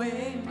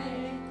 way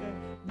maker,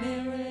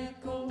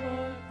 miracle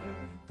worker,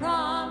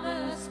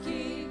 promise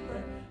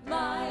keeper,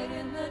 light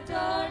in the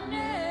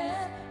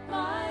darkness.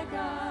 My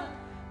God,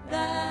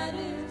 that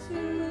is who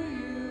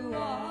you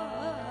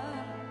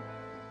are.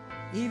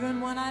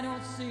 Even when I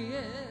don't see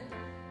it,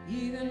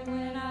 even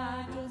when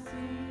I don't see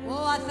it.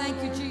 Oh, I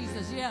thank you,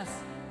 Jesus,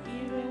 yes.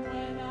 Even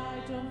when I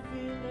don't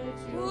feel it,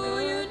 Oh,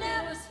 you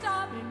never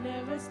stop. You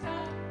never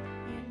stop.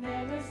 You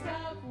never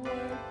stop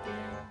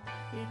working.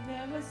 You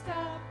never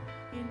stop.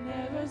 You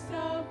never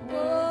stop working.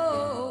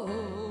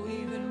 Oh,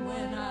 even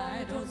when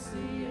I don't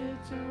see it.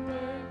 To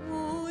work.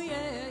 Oh,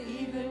 yeah,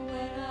 Even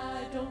when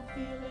I don't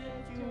feel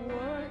it, you're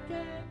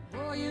working.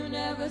 Oh, you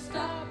never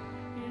stop.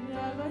 You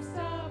never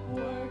stop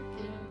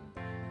working.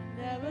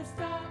 You never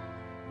stop.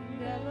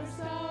 You never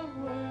stop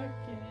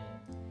working.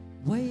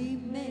 Way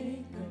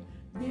maker.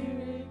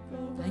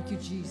 Miracle. Thank you,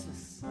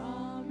 Jesus.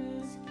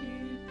 Promise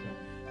keeper,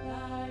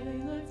 light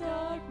in the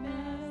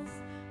darkness.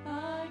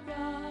 My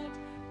God,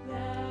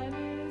 that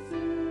is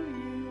who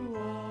you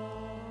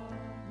are.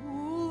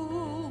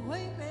 Ooh,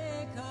 way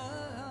maker.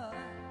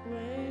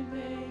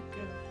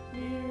 Waymaker,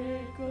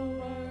 miracle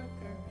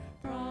worker,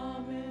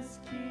 promise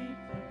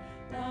keeper,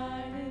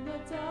 light in the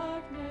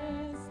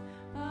darkness.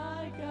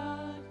 My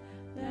God,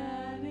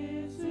 that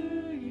is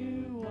who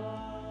you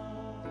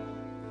are.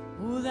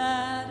 Oh,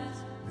 that is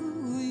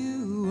who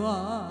you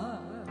are.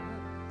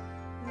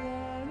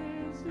 That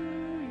is who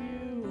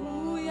you are.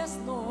 Oh, yes,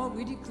 Lord,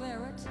 we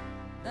declare it.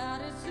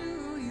 That is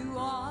who you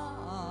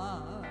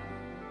are.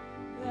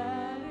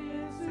 That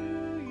is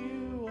who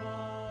you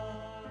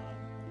are.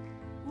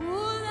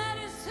 Oh, that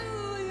is who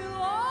you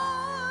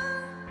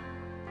are.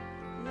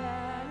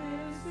 That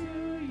is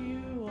who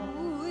you are.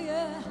 Oh,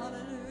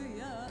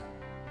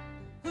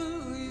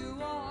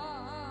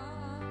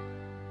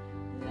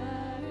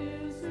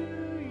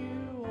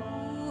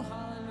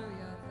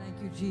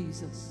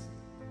 Jesus.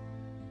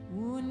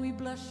 When we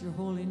bless your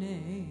holy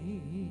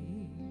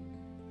name.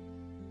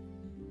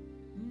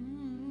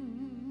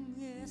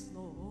 Yes,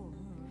 Lord.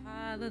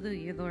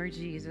 Hallelujah, Lord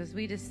Jesus.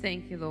 We just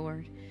thank you,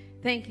 Lord.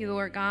 Thank you,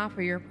 Lord God,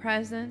 for your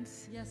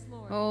presence. Yes,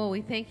 Lord. Oh, we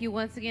thank you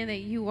once again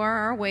that you are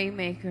our way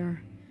maker.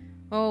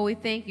 Oh, we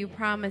thank you,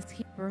 promise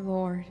keeper,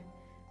 Lord.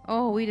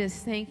 Oh, we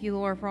just thank you,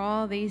 Lord, for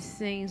all these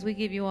things. We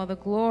give you all the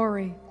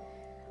glory,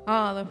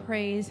 all the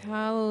praise.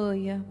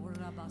 Hallelujah.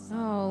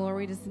 Oh, Lord,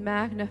 we just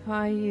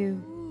magnify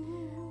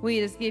you. We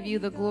just give you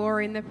the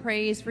glory and the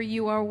praise, for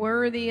you are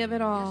worthy of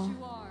it all. Yes,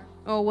 you are.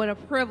 Oh, what a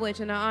privilege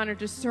and an honor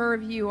to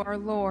serve you, our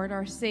Lord,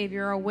 our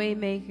Savior, our way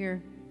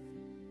maker.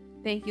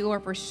 Thank you,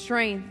 Lord, for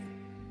strength.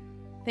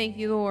 Thank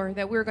you, Lord,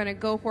 that we're going to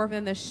go forth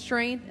in the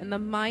strength and the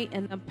might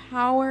and the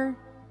power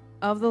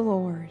of the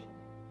Lord.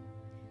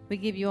 We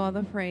give you all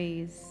the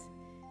praise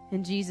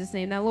in Jesus'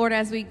 name. Now, Lord,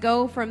 as we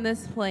go from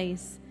this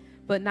place,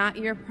 but not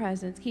your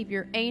presence, keep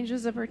your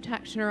angels of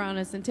protection around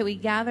us until we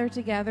gather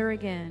together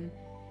again.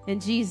 In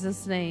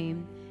Jesus'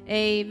 name,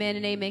 amen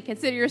and amen.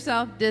 Consider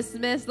yourself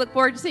dismissed. Look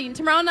forward to seeing you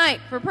tomorrow night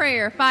for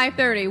prayer,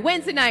 5:30.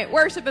 Wednesday night,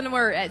 worship in the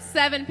Word at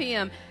 7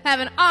 p.m. Have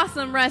an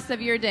awesome rest of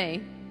your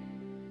day.